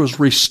 as he was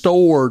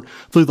restored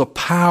through the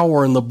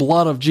power and the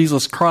blood of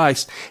Jesus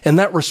Christ. And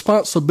that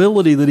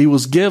responsibility that he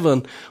was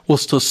given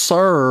was to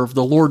serve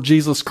the Lord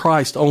Jesus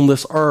Christ on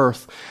this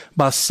earth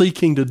by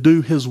seeking to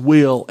do His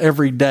will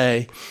every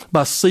day,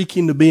 by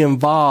seeking to be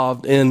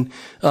involved in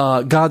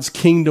God's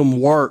kingdom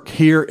work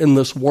here in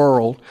this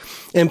world.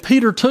 And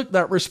Peter took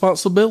that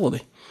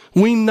responsibility.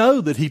 We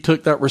know that he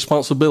took that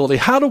responsibility.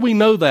 How do we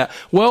know that?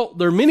 Well,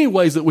 there are many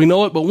ways that we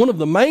know it, but one of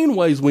the main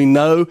ways we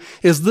know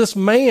is this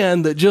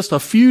man that just a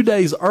few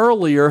days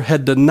earlier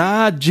had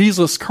denied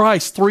Jesus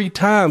Christ 3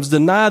 times,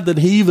 denied that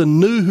he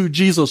even knew who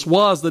Jesus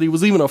was, that he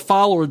was even a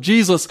follower of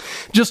Jesus.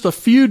 Just a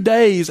few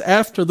days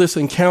after this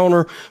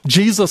encounter,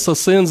 Jesus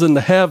ascends into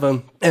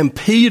heaven, and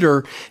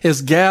Peter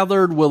is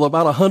gathered with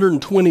about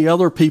 120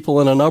 other people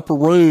in an upper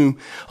room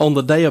on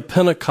the day of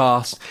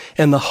Pentecost,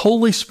 and the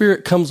Holy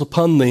Spirit comes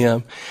upon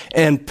them.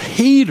 And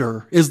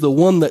Peter is the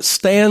one that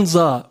stands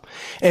up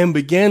and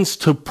begins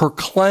to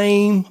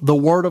proclaim the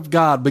Word of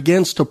God,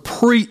 begins to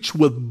preach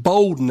with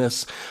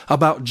boldness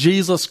about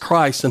Jesus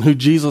Christ and who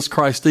Jesus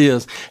Christ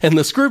is. And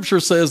the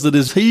Scripture says that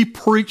as he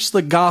preached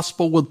the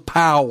gospel with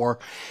power,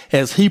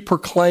 as he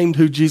proclaimed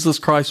who Jesus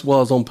Christ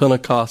was on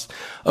Pentecost,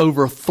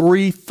 over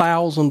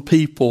 3,000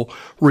 people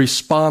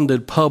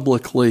responded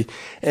publicly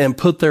and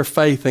put their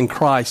faith in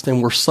Christ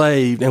and were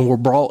saved and were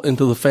brought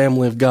into the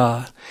family of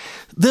God.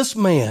 This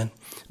man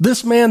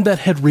This man that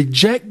had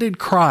rejected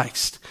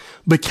Christ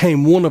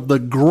became one of the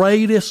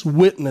greatest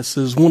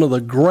witnesses, one of the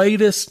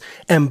greatest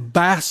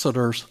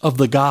ambassadors of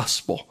the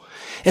gospel.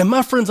 And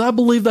my friends, I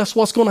believe that's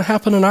what's going to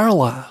happen in our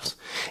lives.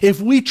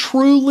 If we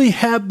truly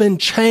have been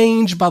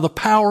changed by the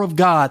power of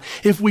God,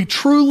 if we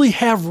truly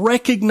have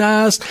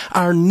recognized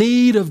our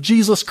need of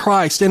Jesus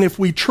Christ, and if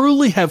we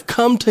truly have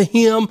come to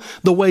Him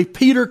the way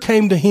Peter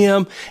came to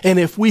Him, and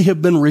if we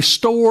have been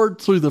restored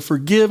through the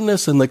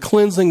forgiveness and the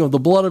cleansing of the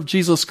blood of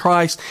Jesus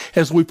Christ,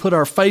 as we put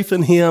our faith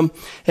in Him,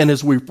 and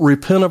as we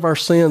repent of our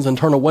sins and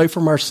turn away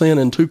from our sin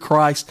and to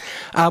Christ,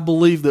 I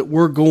believe that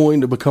we're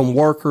going to become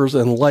workers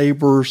and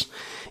laborers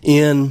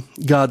in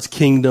God's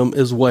kingdom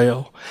as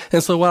well.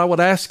 And so what I would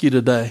ask you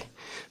today,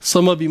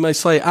 some of you may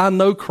say, I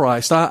know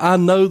Christ. I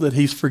know that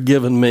He's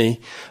forgiven me.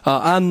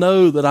 I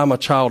know that I'm a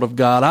child of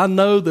God. I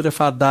know that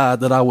if I died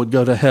that I would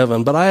go to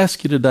heaven. But I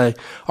ask you today,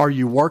 are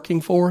you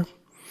working for Him?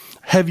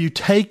 Have you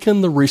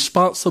taken the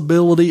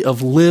responsibility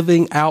of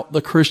living out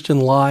the Christian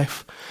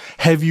life?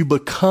 Have you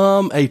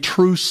become a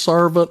true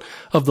servant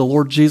of the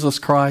Lord Jesus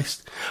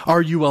Christ?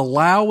 Are you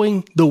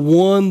allowing the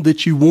one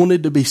that you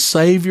wanted to be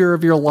Savior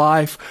of your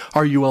life?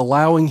 Are you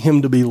allowing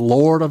Him to be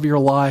Lord of your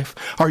life?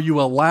 Are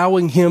you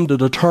allowing Him to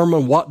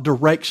determine what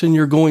direction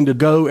you're going to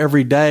go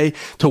every day,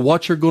 to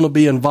what you're going to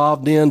be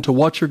involved in, to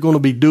what you're going to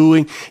be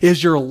doing?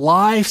 Is your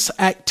life's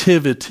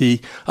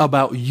activity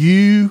about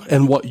you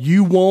and what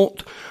you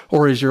want,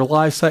 or is your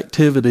life's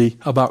activity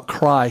about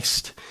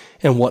Christ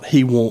and what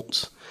He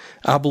wants?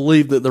 I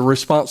believe that the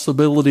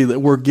responsibility that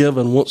we're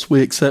given once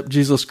we accept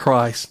Jesus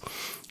Christ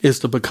is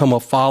to become a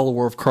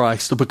follower of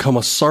Christ, to become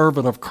a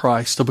servant of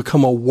Christ, to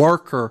become a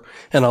worker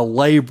and a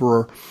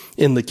laborer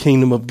in the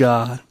kingdom of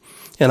God.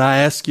 And I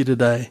ask you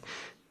today,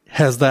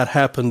 has that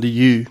happened to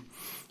you?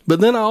 But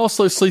then I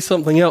also see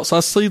something else. I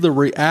see the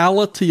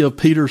reality of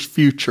Peter's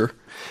future.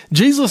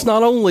 Jesus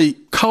not only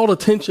called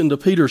attention to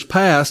Peter's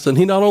past, and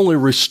He not only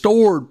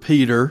restored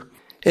Peter,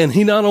 and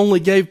He not only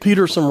gave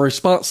Peter some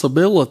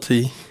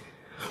responsibility,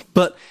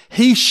 but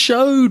He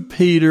showed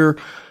Peter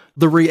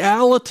the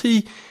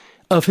reality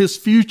of his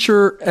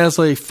future as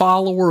a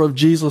follower of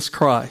Jesus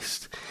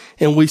Christ.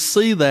 And we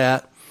see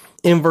that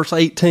in verse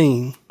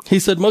 18. He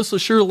said, most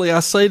assuredly, I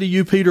say to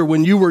you, Peter,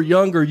 when you were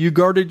younger, you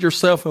guarded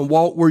yourself and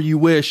walked where you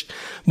wished.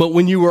 But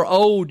when you are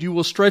old, you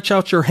will stretch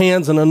out your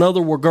hands and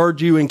another will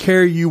guard you and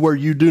carry you where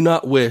you do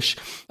not wish.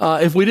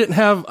 If we didn't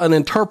have an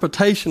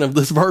interpretation of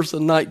this verse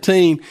in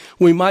 19,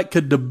 we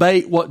could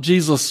debate what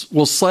Jesus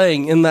was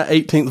saying in that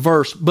 18th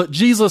verse. But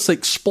Jesus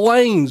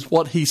explains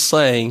what He's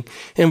saying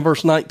in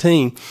verse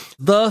 19.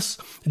 Thus,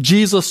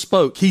 Jesus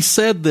spoke. He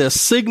said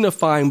this,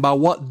 signifying by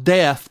what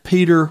death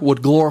Peter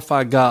would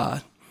glorify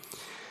God.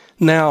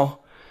 Now,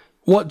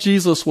 what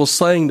Jesus was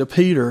saying to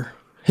Peter,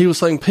 He was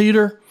saying,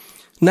 Peter,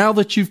 now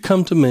that you've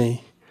come to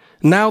me,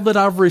 now that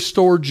I've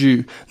restored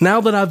you, now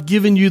that I've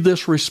given you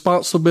this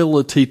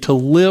responsibility to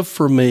live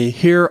for me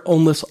here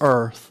on this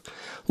earth,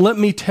 let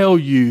me tell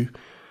you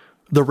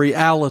the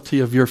reality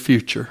of your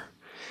future.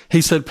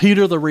 He said,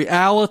 Peter, the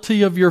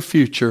reality of your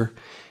future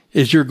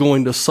is you're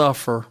going to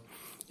suffer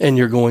and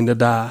you're going to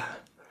die.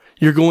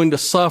 You're going to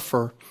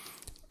suffer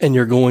and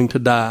you're going to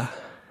die.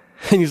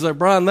 And you say,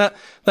 Brian,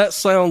 that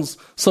sounds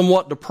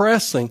somewhat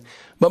depressing.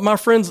 But my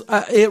friends,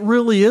 it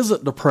really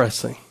isn't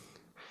depressing.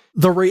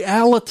 The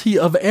reality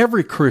of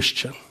every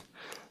Christian,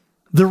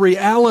 the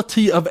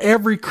reality of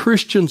every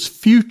Christian's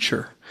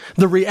future,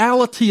 the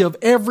reality of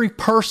every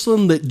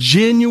person that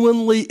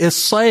genuinely is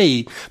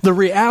saved, the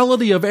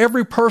reality of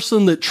every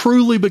person that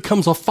truly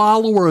becomes a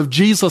follower of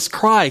Jesus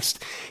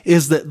Christ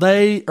is that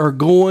they are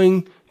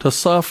going to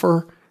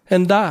suffer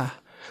and die.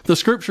 The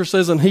scripture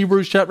says in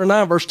Hebrews chapter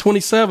 9, verse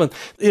 27,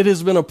 it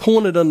has been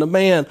appointed unto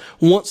man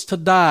once to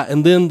die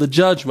and then the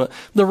judgment.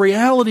 The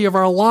reality of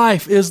our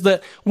life is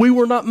that we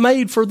were not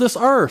made for this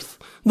earth.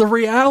 The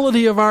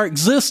reality of our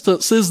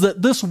existence is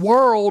that this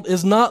world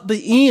is not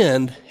the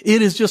end.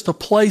 It is just a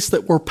place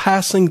that we're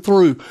passing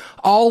through.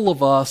 All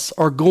of us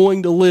are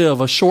going to live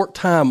a short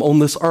time on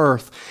this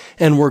earth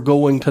and we're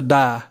going to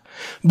die.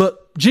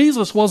 But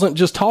Jesus wasn't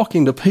just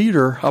talking to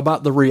Peter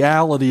about the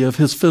reality of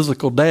his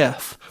physical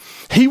death.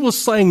 He was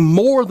saying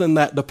more than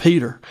that to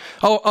Peter.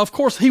 Oh, of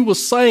course, He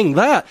was saying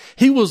that.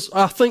 He was,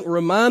 I think,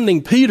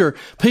 reminding Peter,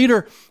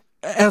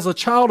 as a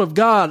child of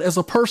God, as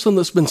a person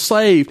that's been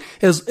saved,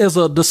 as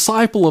a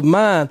disciple of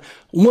mine,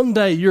 one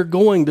day you're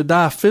going to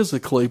die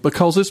physically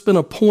because it's been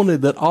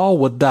appointed that all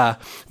would die.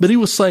 But He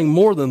was saying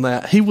more than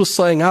that. He was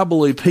saying, I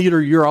believe,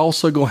 Peter, you're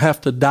also going to have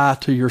to die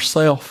to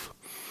yourself.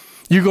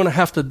 You're going to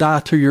have to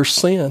die to your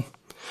sin.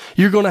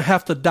 You're going to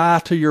have to die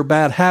to your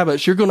bad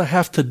habits. You're going to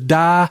have to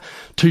die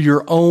to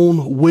your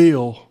own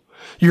will,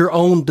 your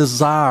own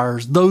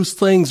desires. Those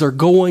things are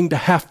going to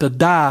have to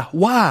die.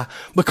 Why?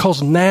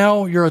 Because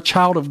now you're a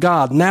child of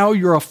God. Now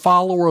you're a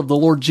follower of the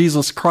Lord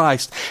Jesus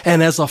Christ.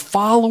 And as a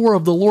follower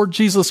of the Lord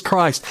Jesus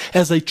Christ,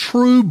 as a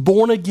true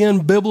born-again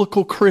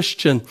biblical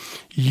Christian,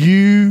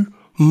 you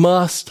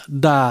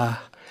must die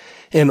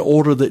in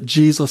order that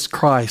Jesus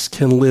Christ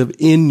can live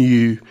in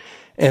you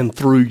and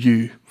through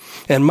you.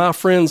 And my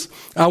friends,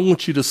 I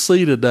want you to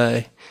see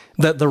today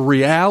that the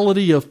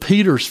reality of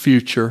Peter's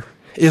future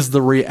is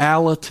the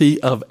reality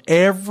of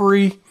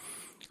every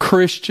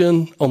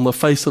Christian on the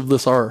face of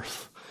this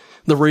earth.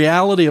 The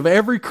reality of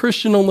every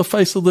Christian on the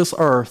face of this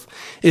earth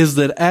is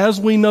that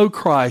as we know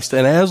Christ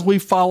and as we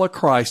follow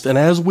Christ and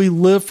as we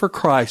live for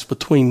Christ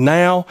between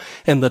now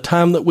and the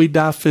time that we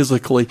die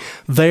physically,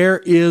 there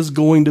is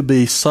going to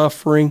be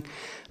suffering,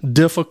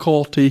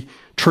 difficulty,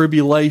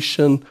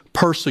 tribulation,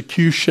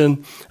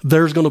 persecution.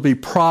 There's going to be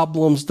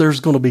problems.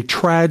 There's going to be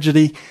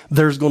tragedy.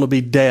 There's going to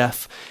be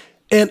death.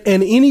 And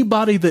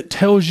anybody that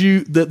tells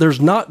you that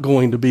there's not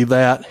going to be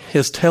that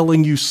is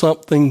telling you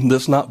something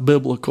that's not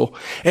biblical.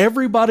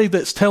 Everybody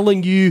that's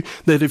telling you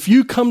that if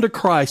you come to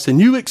Christ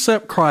and you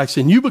accept Christ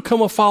and you become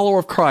a follower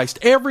of Christ,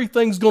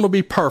 everything's going to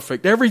be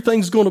perfect.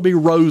 Everything's going to be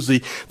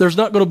rosy. There's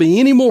not going to be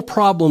any more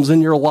problems in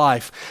your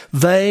life.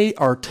 They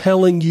are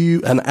telling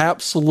you an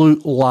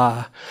absolute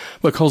lie,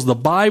 because the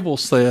Bible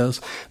says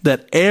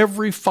that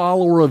every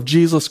follower of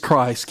Jesus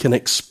Christ can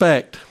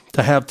expect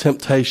to have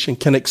temptation,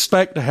 can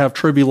expect to have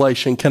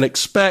tribulation, can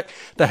expect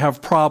to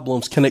have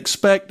problems, can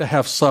expect to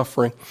have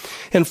suffering.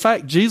 In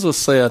fact, Jesus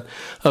said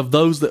of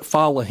those that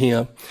follow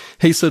him,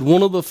 he said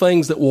one of the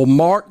things that will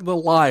mark the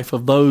life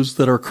of those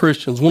that are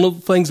Christians, one of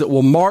the things that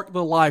will mark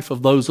the life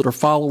of those that are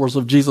followers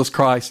of Jesus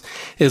Christ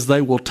is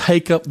they will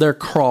take up their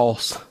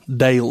cross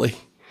daily.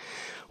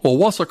 Well,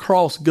 what's a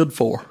cross good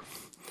for?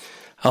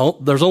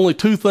 There's only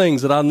two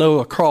things that I know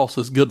a cross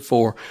is good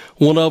for.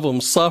 One of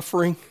them,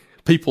 suffering.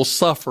 People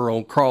suffer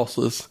on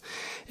crosses.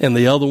 And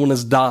the other one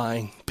is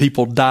dying.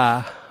 People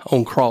die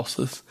on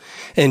crosses.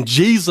 And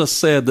Jesus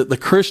said that the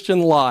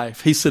Christian life,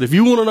 he said, if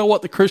you want to know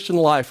what the Christian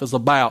life is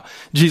about,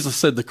 Jesus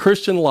said the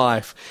Christian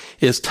life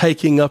is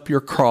taking up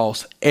your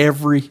cross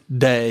every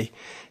day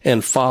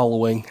and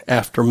following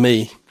after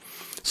me.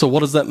 So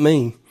what does that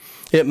mean?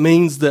 It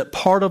means that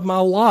part of my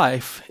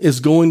life is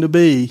going to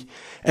be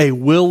a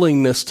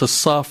willingness to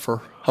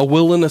suffer. A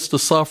willingness to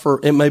suffer.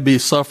 It may be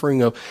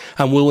suffering of,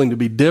 I'm willing to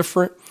be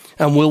different.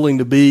 I'm willing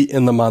to be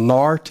in the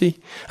minority.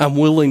 I'm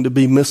willing to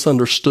be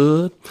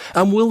misunderstood.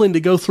 I'm willing to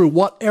go through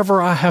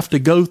whatever I have to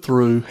go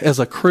through as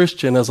a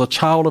Christian, as a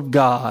child of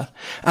God.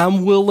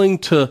 I'm willing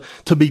to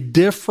be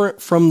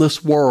different from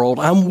this world.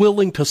 I'm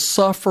willing to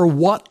suffer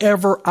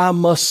whatever I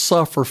must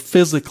suffer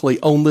physically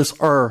on this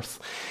earth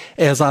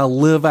as I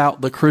live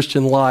out the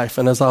Christian life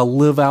and as I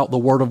live out the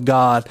Word of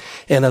God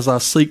and as I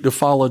seek to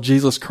follow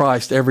Jesus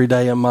Christ every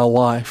day in my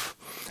life.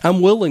 I'm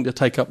willing to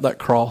take up that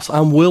cross.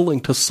 I'm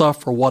willing to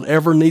suffer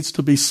whatever needs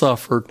to be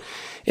suffered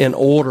in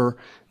order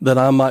that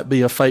I might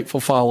be a faithful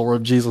follower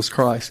of Jesus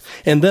Christ.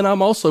 And then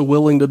I'm also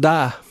willing to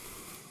die.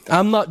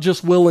 I'm not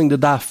just willing to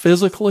die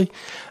physically.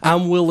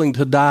 I'm willing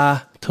to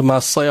die to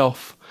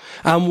myself.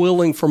 I'm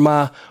willing for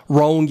my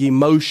wrong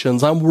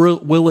emotions. I'm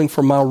willing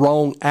for my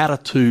wrong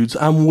attitudes.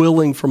 I'm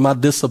willing for my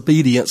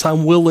disobedience.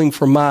 I'm willing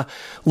for my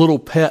little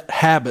pet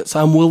habits.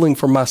 I'm willing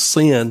for my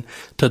sin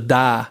to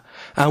die.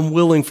 I'm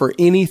willing for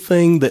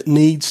anything that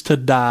needs to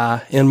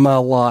die in my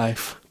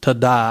life to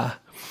die,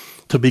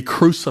 to be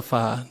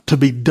crucified, to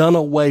be done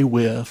away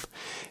with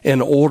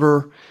in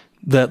order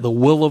that the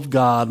will of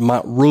God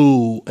might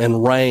rule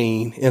and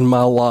reign in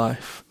my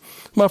life.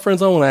 My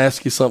friends, I want to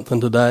ask you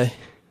something today.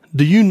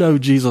 Do you know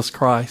Jesus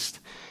Christ?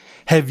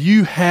 Have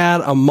you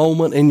had a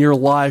moment in your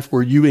life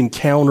where you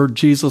encountered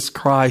Jesus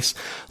Christ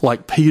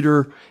like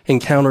Peter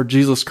encountered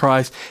Jesus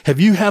Christ? Have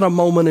you had a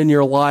moment in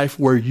your life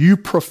where you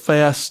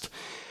professed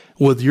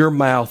with your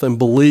mouth and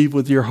believe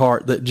with your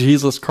heart that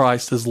Jesus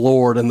Christ is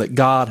Lord and that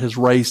God has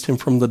raised him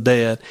from the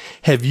dead?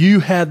 Have you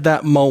had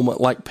that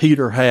moment like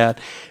Peter had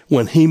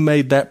when he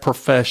made that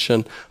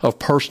profession of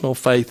personal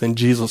faith in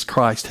Jesus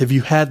Christ? Have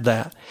you had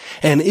that?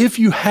 And if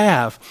you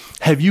have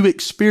you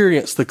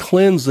experienced the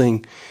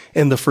cleansing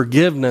and the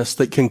forgiveness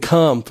that can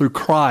come through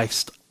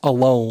Christ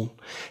alone?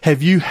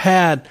 Have you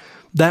had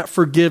that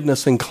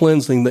forgiveness and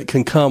cleansing that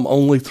can come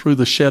only through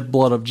the shed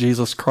blood of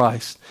Jesus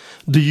Christ?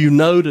 Do you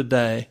know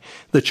today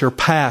that your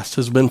past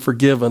has been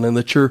forgiven and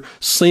that your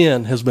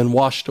sin has been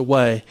washed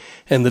away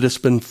and that it's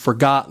been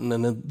forgotten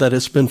and that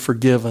it's been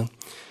forgiven?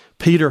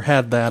 Peter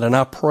had that, and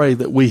I pray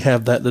that we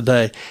have that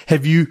today.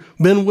 Have you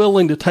been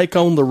willing to take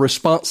on the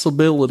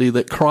responsibility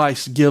that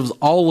Christ gives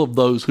all of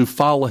those who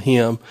follow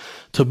him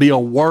to be a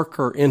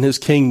worker in his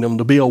kingdom,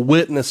 to be a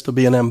witness, to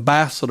be an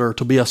ambassador,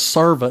 to be a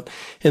servant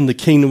in the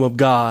kingdom of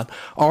God?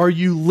 Are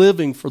you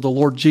living for the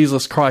Lord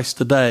Jesus Christ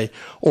today?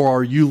 Or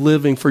are you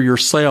living for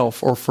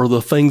yourself or for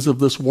the things of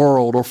this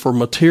world or for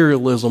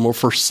materialism or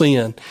for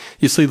sin?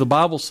 You see, the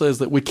Bible says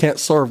that we can't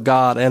serve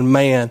God and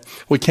man.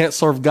 We can't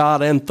serve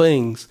God and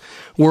things.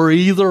 We're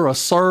either a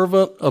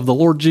servant of the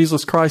Lord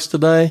Jesus Christ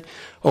today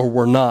or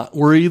we're not.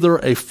 We're either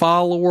a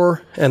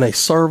follower and a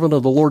servant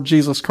of the Lord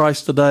Jesus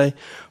Christ today,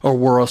 or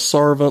we're a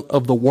servant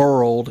of the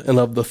world and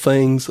of the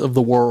things of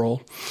the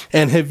world.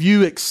 And have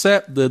you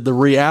accepted the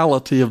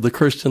reality of the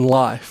Christian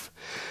life?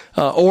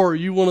 Or are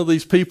you one of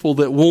these people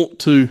that want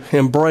to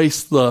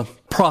embrace the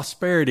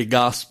prosperity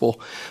gospel,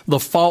 the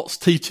false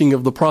teaching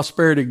of the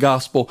prosperity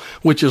gospel,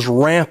 which is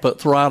rampant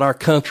throughout our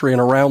country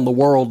and around the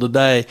world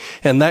today.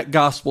 And that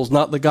gospel is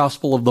not the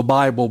gospel of the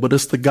Bible, but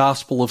it's the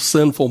gospel of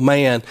sinful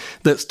man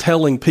that's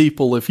telling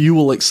people, if you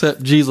will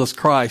accept Jesus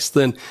Christ,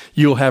 then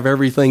you'll have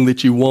everything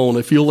that you want.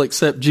 If you'll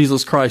accept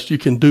Jesus Christ, you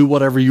can do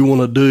whatever you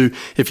want to do.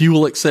 If you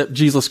will accept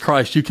Jesus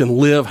Christ, you can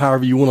live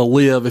however you want to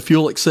live. If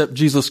you'll accept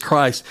Jesus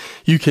Christ,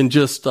 you can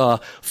just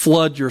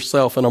flood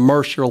yourself and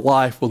immerse your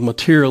life with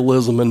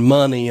materialism and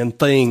money and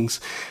things.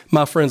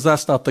 My friends,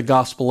 that's not the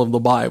gospel of the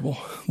Bible.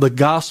 The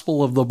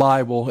gospel of the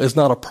Bible is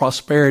not a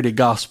prosperity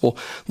gospel.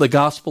 The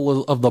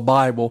gospel of the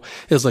Bible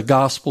is a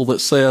gospel that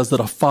says that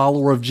a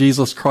follower of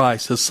Jesus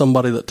Christ is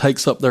somebody that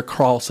takes up their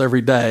cross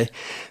every day,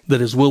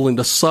 that is willing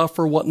to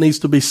suffer what needs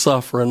to be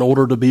suffered in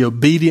order to be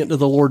obedient to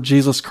the Lord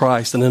Jesus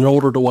Christ and in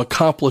order to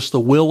accomplish the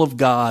will of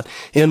God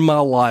in my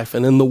life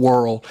and in the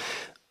world.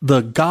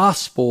 The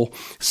gospel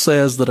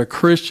says that a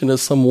Christian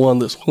is someone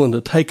that's willing to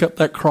take up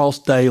that cross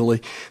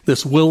daily,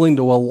 that's willing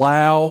to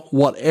allow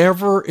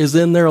whatever is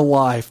in their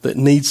life that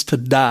needs to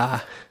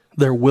die,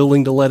 they're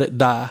willing to let it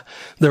die.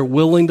 They're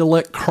willing to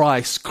let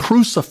Christ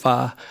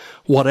crucify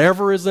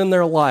whatever is in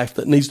their life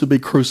that needs to be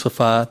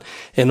crucified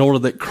in order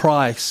that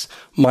Christ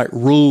might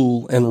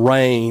rule and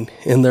reign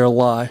in their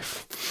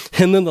life.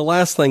 And then the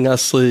last thing I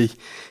see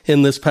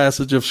in this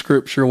passage of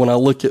Scripture, when I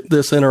look at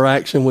this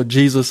interaction with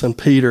Jesus and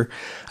Peter,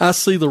 I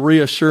see the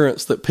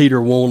reassurance that Peter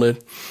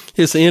wanted.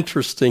 It's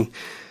interesting.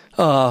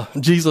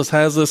 Jesus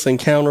has this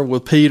encounter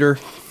with Peter,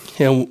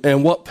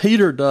 and what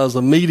Peter does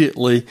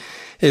immediately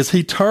is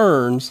he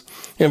turns.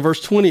 In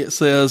verse 20 it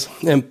says,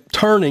 and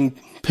turning,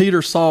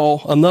 Peter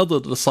saw another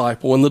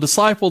disciple. And the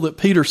disciple that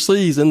Peter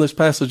sees in this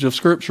passage of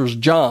Scripture is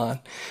John.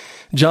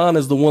 John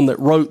is the one that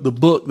wrote the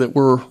book that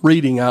we're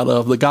reading out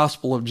of, the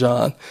Gospel of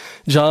John.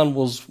 John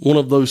was one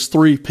of those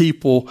three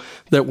people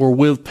that were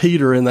with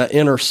Peter in that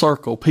inner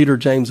circle, Peter,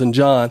 James, and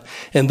John.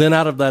 And then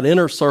out of that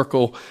inner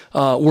circle,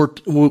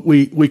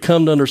 we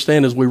come to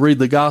understand as we read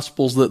the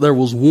Gospels that there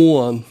was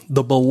one,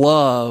 the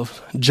beloved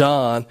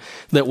John,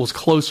 that was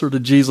closer to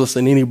Jesus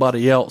than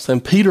anybody else.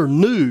 And Peter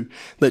knew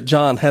that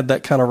John had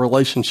that kind of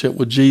relationship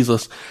with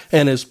Jesus.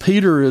 And as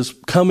Peter is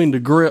coming to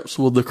grips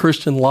with the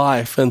Christian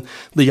life and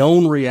the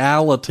own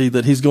reality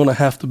that he's going to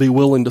have to be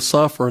willing to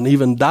suffer and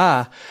even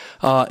die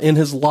in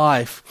his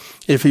life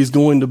if he's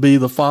going to be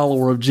the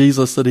follower of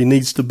Jesus that he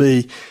needs to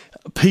be,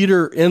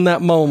 Peter, in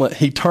that moment,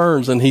 he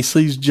turns and he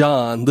sees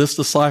John, this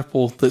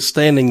disciple that's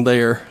standing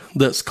there,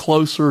 that's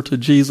closer to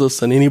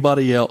Jesus than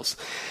anybody else.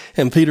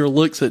 And Peter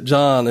looks at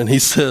John and he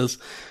says,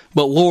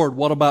 "But Lord,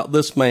 what about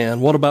this man?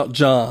 What about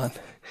John?"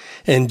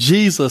 And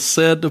Jesus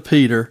said to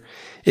Peter,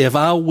 "If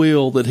I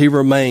will that he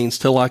remains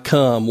till I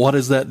come, what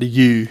is that to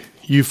you?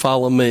 You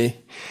follow me."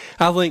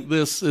 I think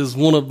this is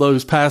one of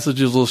those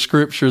passages of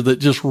Scripture that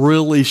just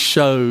really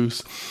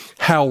shows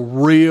how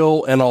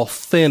real and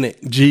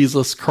authentic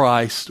Jesus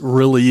Christ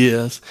really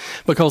is.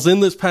 Because in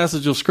this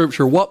passage of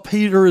Scripture, what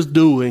Peter is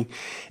doing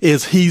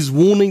is he's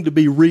wanting to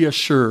be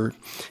reassured.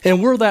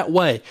 And we're that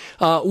way.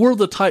 We're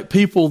the type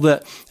people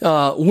that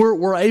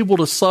we're able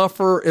to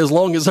suffer as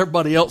long as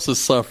everybody else is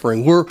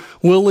suffering. We're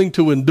willing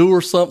to endure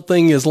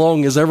something as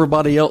long as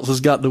everybody else has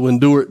got to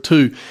endure it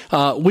too.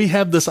 We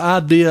have this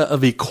idea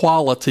of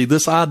equality,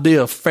 this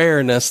idea of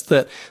fairness,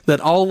 that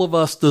all of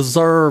us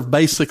deserve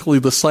basically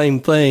the same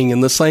thing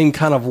and the same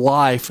kind of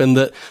life, and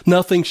that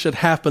nothing should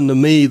happen to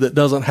me that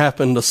doesn't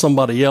happen to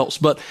somebody else.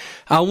 But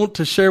I want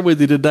to share with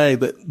you today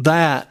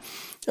that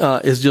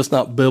is just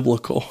not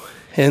biblical.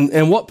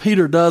 And what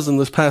Peter does in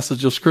this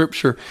passage of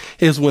Scripture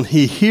is when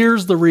he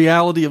hears the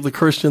reality of the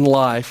Christian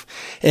life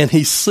and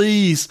he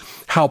sees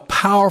how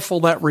powerful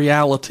that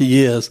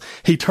reality is,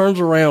 he turns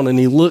around and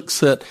he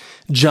looks at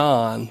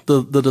John,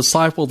 the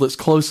disciple that's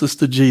closest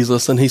to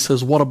Jesus, and he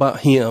says, "What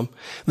about him?"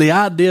 The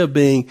idea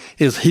being,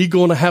 is he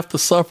going to have to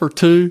suffer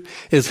too?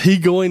 Is he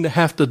going to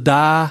have to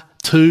die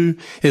too?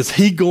 Is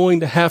he going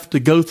to have to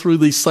go through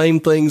these same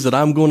things that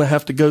I'm going to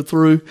have to go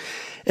through?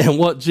 And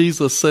what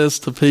Jesus says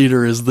to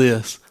Peter is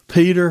this: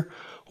 "Peter,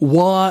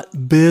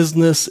 what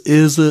business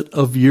is it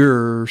of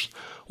yours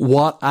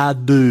what I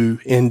do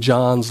in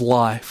John's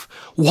life?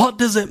 What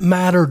does it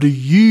matter to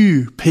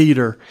you,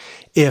 Peter,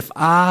 if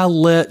I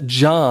let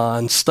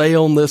John stay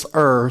on this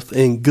earth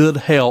in good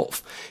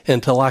health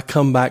until I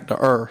come back to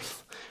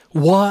earth?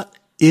 What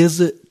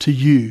is it to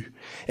you?"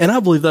 And I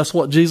believe that's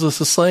what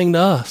Jesus is saying to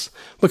us.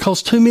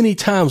 Because too many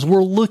times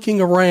we're looking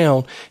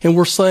around and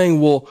we're saying,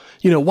 well,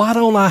 why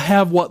don't I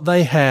have what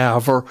they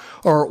have? Or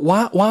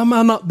why am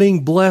I not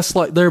being blessed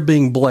like they're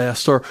being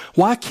blessed? Or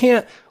why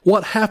can't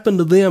what happened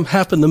to them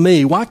happen to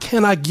me? Why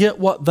can't I get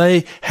what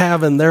they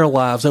have in their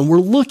lives? And we're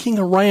looking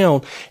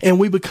around and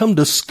we become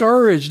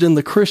discouraged in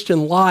the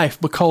Christian life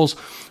because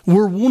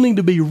we're wanting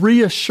to be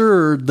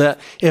reassured that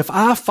if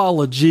I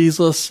follow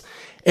Jesus,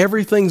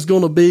 everything's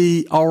going to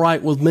be all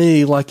right with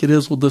me like it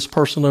is with this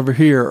person over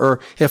here.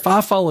 Or if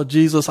I follow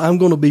Jesus, I'm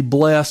going to be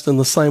blessed in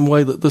the same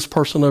way that this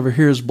person over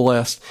here is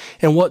blessed.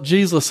 And what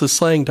Jesus is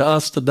saying to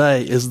us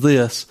today is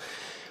this: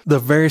 the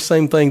very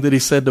same thing that he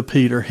said to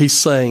Peter. He's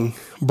saying,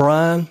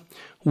 Brian,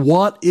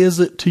 what is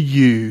it to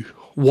you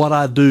what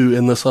I do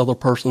in this other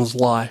person's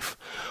life?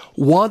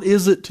 What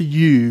is it to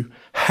you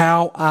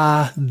how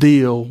I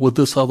deal with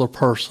this other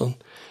person?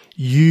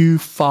 You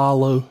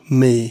follow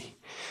me.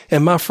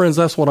 And my friends,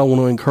 that's what I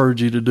want to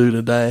encourage you to do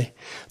today.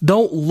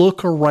 Don't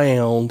look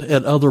around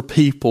at other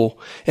people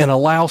and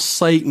allow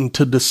Satan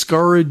to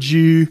discourage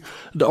you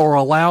or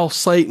allow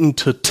Satan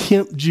to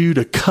tempt you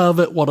to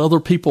covet what other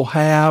people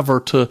have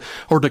or to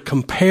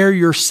compare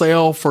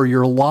yourself or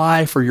your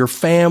life or your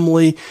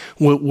family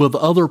with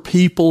other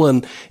people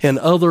and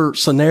other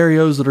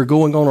scenarios that are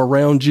going on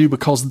around you,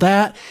 because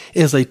that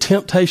is a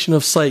temptation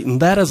of Satan.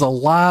 That is a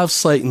lie of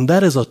Satan.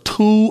 That is a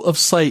tool of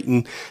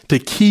Satan to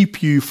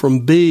keep you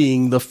from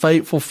being the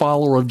faithful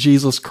follower of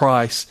Jesus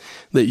Christ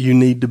that you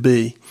need to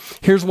be.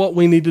 Here's what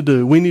we need to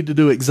do. We need to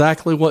do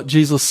exactly what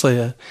Jesus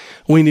said.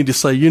 We need to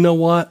say, you know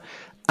what?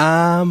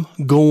 I'm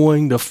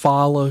going to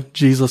follow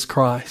Jesus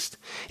Christ.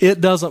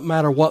 It doesn't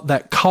matter what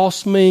that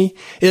costs me.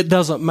 It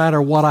doesn't matter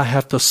what I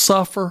have to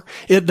suffer.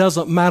 It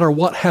doesn't matter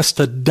what has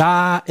to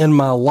die in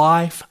my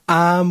life.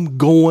 I'm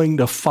going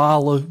to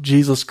follow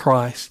Jesus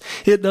Christ.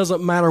 It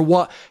doesn't matter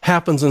what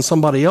happens in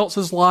somebody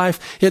else's life.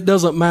 It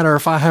doesn't matter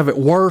if I have it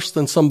worse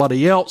than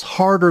somebody else,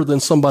 harder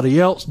than somebody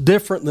else,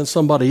 different than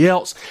somebody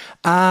else.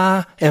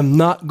 I am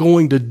not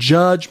going to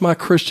judge my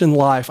Christian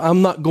life.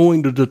 I'm not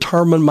going to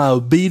determine my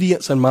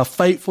obedience and my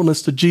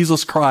faithfulness to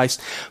Jesus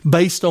Christ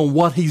based on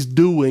what He's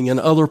doing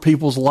in other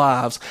people's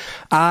lives.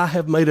 I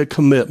have made a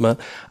commitment.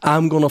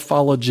 I'm going to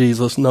follow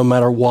Jesus no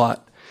matter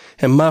what.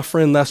 And my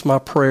friend, that's my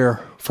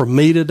prayer for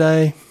me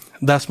today.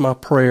 That's my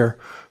prayer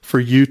for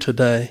you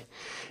today,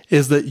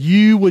 is that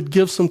you would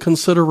give some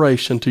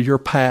consideration to your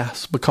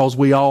past, because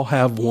we all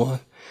have one.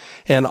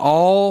 And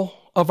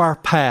all of our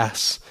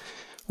pasts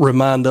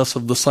remind us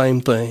of the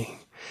same thing,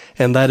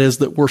 and that is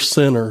that we're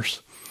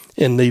sinners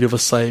in need of a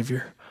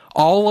Savior.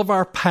 All of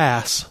our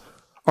pasts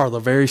are the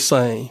very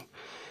same.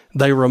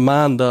 They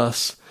remind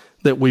us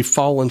that we've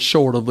fallen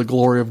short of the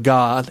glory of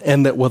God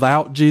and that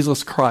without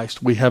Jesus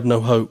Christ, we have no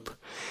hope.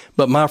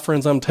 But my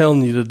friends, I'm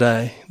telling you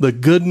today, the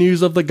good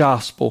news of the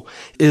gospel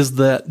is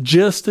that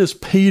just as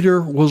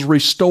Peter was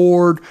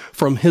restored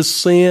from his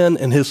sin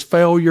and his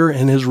failure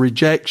and his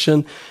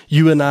rejection,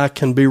 you and I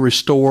can be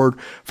restored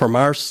from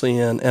our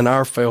sin and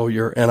our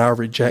failure and our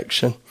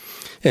rejection.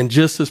 And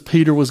just as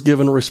Peter was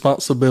given a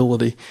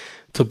responsibility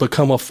to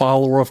become a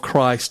follower of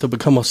Christ, to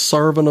become a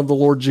servant of the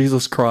Lord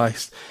Jesus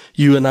Christ,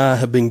 you and I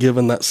have been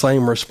given that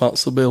same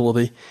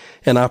responsibility.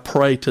 And I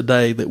pray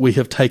today that we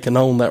have taken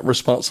on that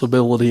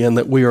responsibility and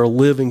that we are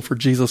living for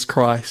Jesus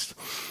Christ.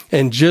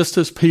 And just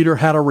as Peter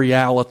had a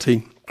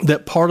reality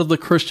that part of the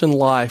Christian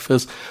life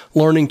is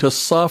learning to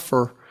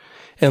suffer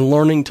and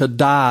learning to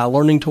die,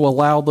 learning to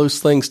allow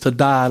those things to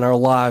die in our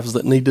lives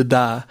that need to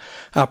die,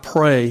 I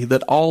pray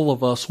that all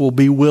of us will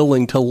be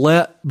willing to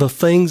let the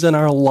things in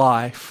our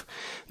life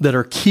that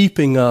are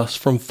keeping us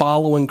from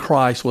following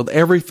Christ with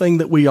everything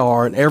that we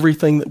are and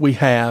everything that we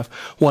have,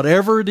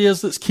 whatever it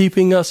is that's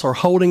keeping us or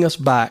holding us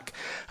back,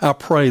 I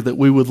pray that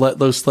we would let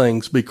those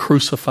things be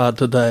crucified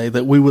today,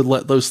 that we would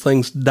let those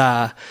things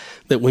die,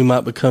 that we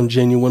might become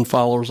genuine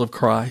followers of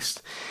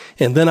Christ.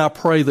 And then I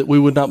pray that we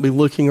would not be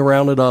looking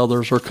around at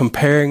others or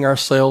comparing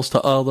ourselves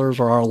to others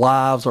or our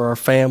lives or our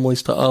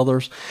families to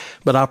others,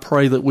 but I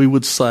pray that we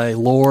would say,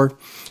 Lord,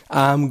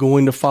 I'm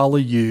going to follow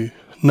you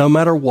no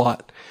matter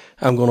what.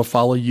 I'm going to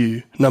follow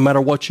you. No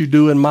matter what you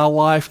do in my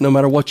life, no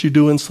matter what you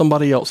do in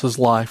somebody else's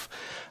life,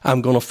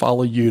 I'm going to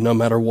follow you no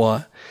matter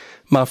what.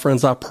 My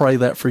friends, I pray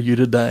that for you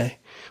today.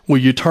 Will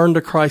you turn to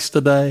Christ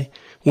today?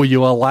 Will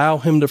you allow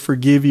Him to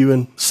forgive you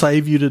and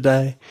save you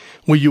today?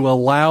 Will you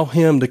allow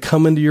Him to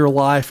come into your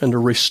life and to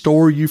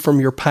restore you from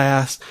your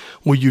past?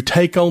 Will you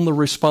take on the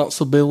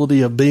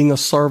responsibility of being a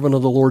servant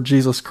of the Lord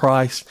Jesus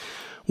Christ?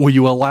 Will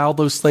you allow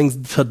those things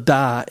to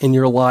die in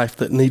your life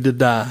that need to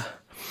die?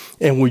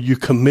 And will you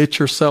commit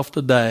yourself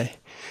today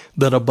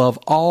that above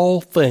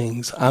all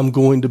things, I'm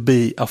going to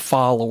be a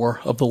follower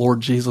of the Lord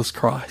Jesus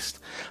Christ?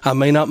 I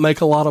may not make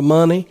a lot of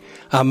money.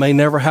 I may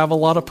never have a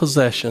lot of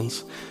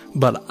possessions,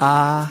 but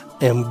I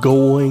am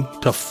going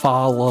to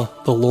follow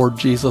the Lord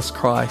Jesus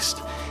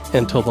Christ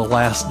until the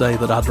last day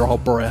that I draw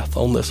breath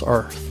on this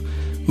earth.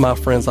 My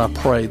friends, I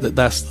pray that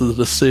that's the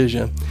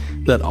decision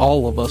that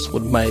all of us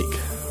would make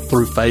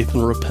through faith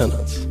and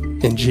repentance.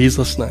 In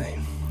Jesus'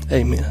 name,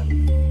 amen.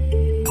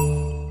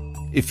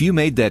 If you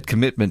made that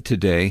commitment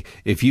today,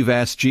 if you've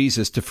asked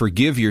Jesus to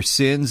forgive your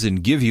sins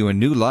and give you a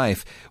new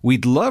life,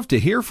 we'd love to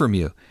hear from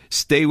you.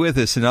 Stay with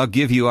us and I'll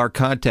give you our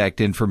contact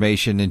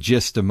information in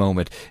just a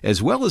moment,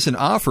 as well as an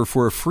offer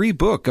for a free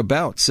book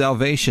about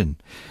salvation.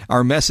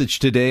 Our message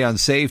today on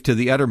Saved to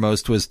the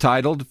Uttermost was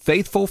titled,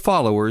 Faithful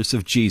Followers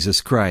of Jesus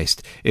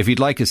Christ. If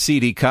you'd like a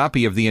CD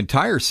copy of the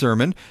entire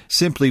sermon,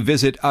 simply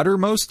visit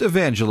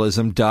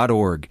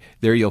uttermostevangelism.org.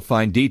 There you'll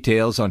find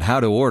details on how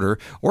to order,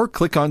 or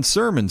click on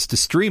sermons to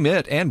stream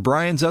it and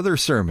Brian's other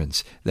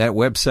sermons. That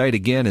website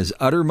again is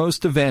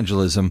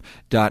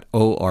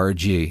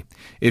uttermostevangelism.org.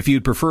 If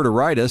you'd prefer to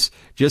write us,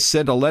 just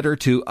send a letter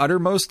to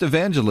Uttermost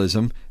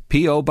Evangelism,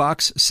 P.O.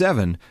 Box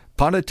 7,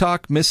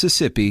 Pontotoc,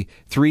 Mississippi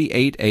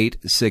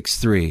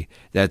 38863.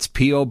 That's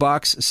P.O.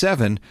 Box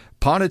 7,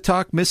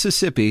 Pontotoc,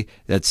 Mississippi.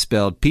 That's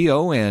spelled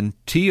Pontotoc,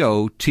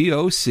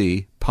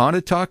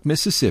 Pontotoc,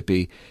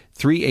 Mississippi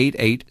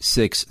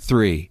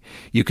 38863.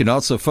 You can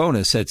also phone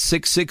us at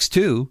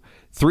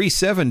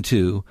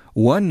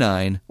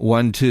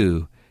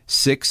 662-372-1912.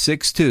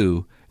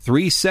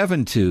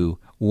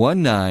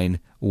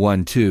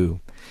 662-372-1912.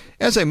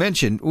 As I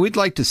mentioned, we'd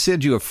like to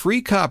send you a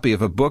free copy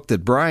of a book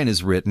that Brian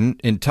has written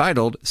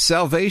entitled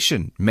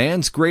Salvation,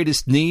 Man's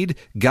Greatest Need,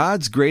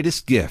 God's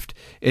Greatest Gift.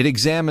 It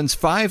examines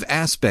 5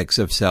 aspects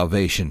of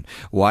salvation: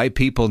 why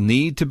people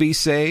need to be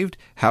saved,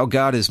 how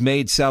God has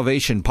made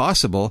salvation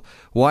possible,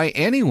 why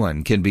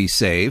anyone can be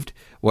saved,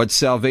 what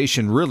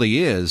salvation really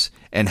is,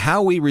 and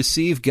how we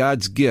receive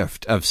God's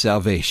gift of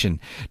salvation.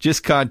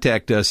 Just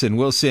contact us and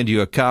we'll send you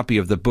a copy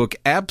of the book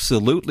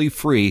absolutely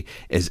free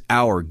as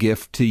our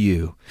gift to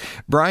you.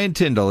 Brian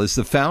Tyndall is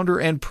the founder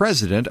and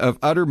president of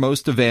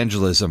Uttermost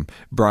Evangelism.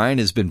 Brian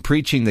has been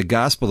preaching the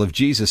gospel of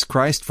Jesus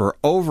Christ for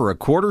over a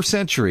quarter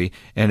century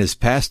and has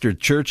pastored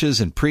churches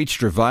and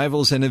preached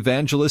revivals and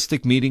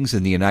evangelistic meetings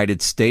in the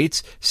United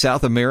States,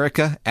 South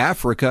America,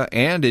 Africa,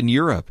 and in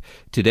Europe.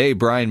 Today,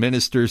 Brian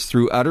ministers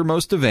through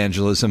Uttermost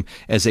Evangelism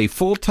as a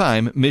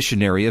full-time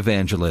missionary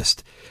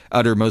evangelist.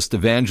 Uttermost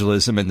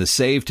Evangelism and the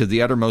Save to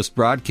the Uttermost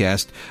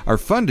broadcast are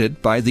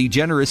funded by the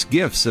generous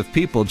gifts of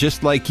people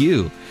just like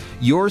you.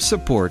 Your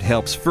support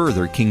helps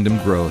further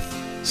kingdom growth.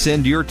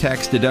 Send your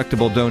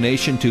tax-deductible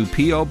donation to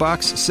P.O.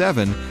 Box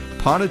 7,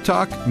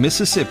 Pontotoc,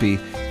 Mississippi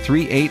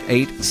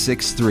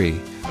 38863,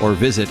 or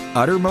visit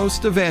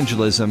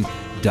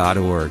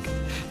uttermostevangelism.org.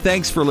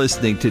 Thanks for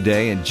listening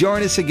today, and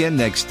join us again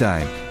next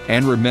time.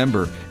 And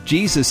remember,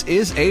 Jesus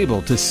is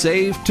able to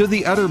save to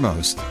the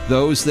uttermost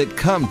those that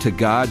come to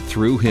God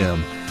through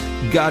Him.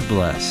 God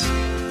bless.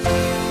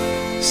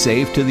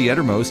 Save to the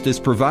Uttermost is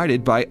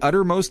provided by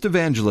Uttermost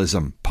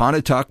Evangelism,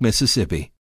 Pontotoc, Mississippi.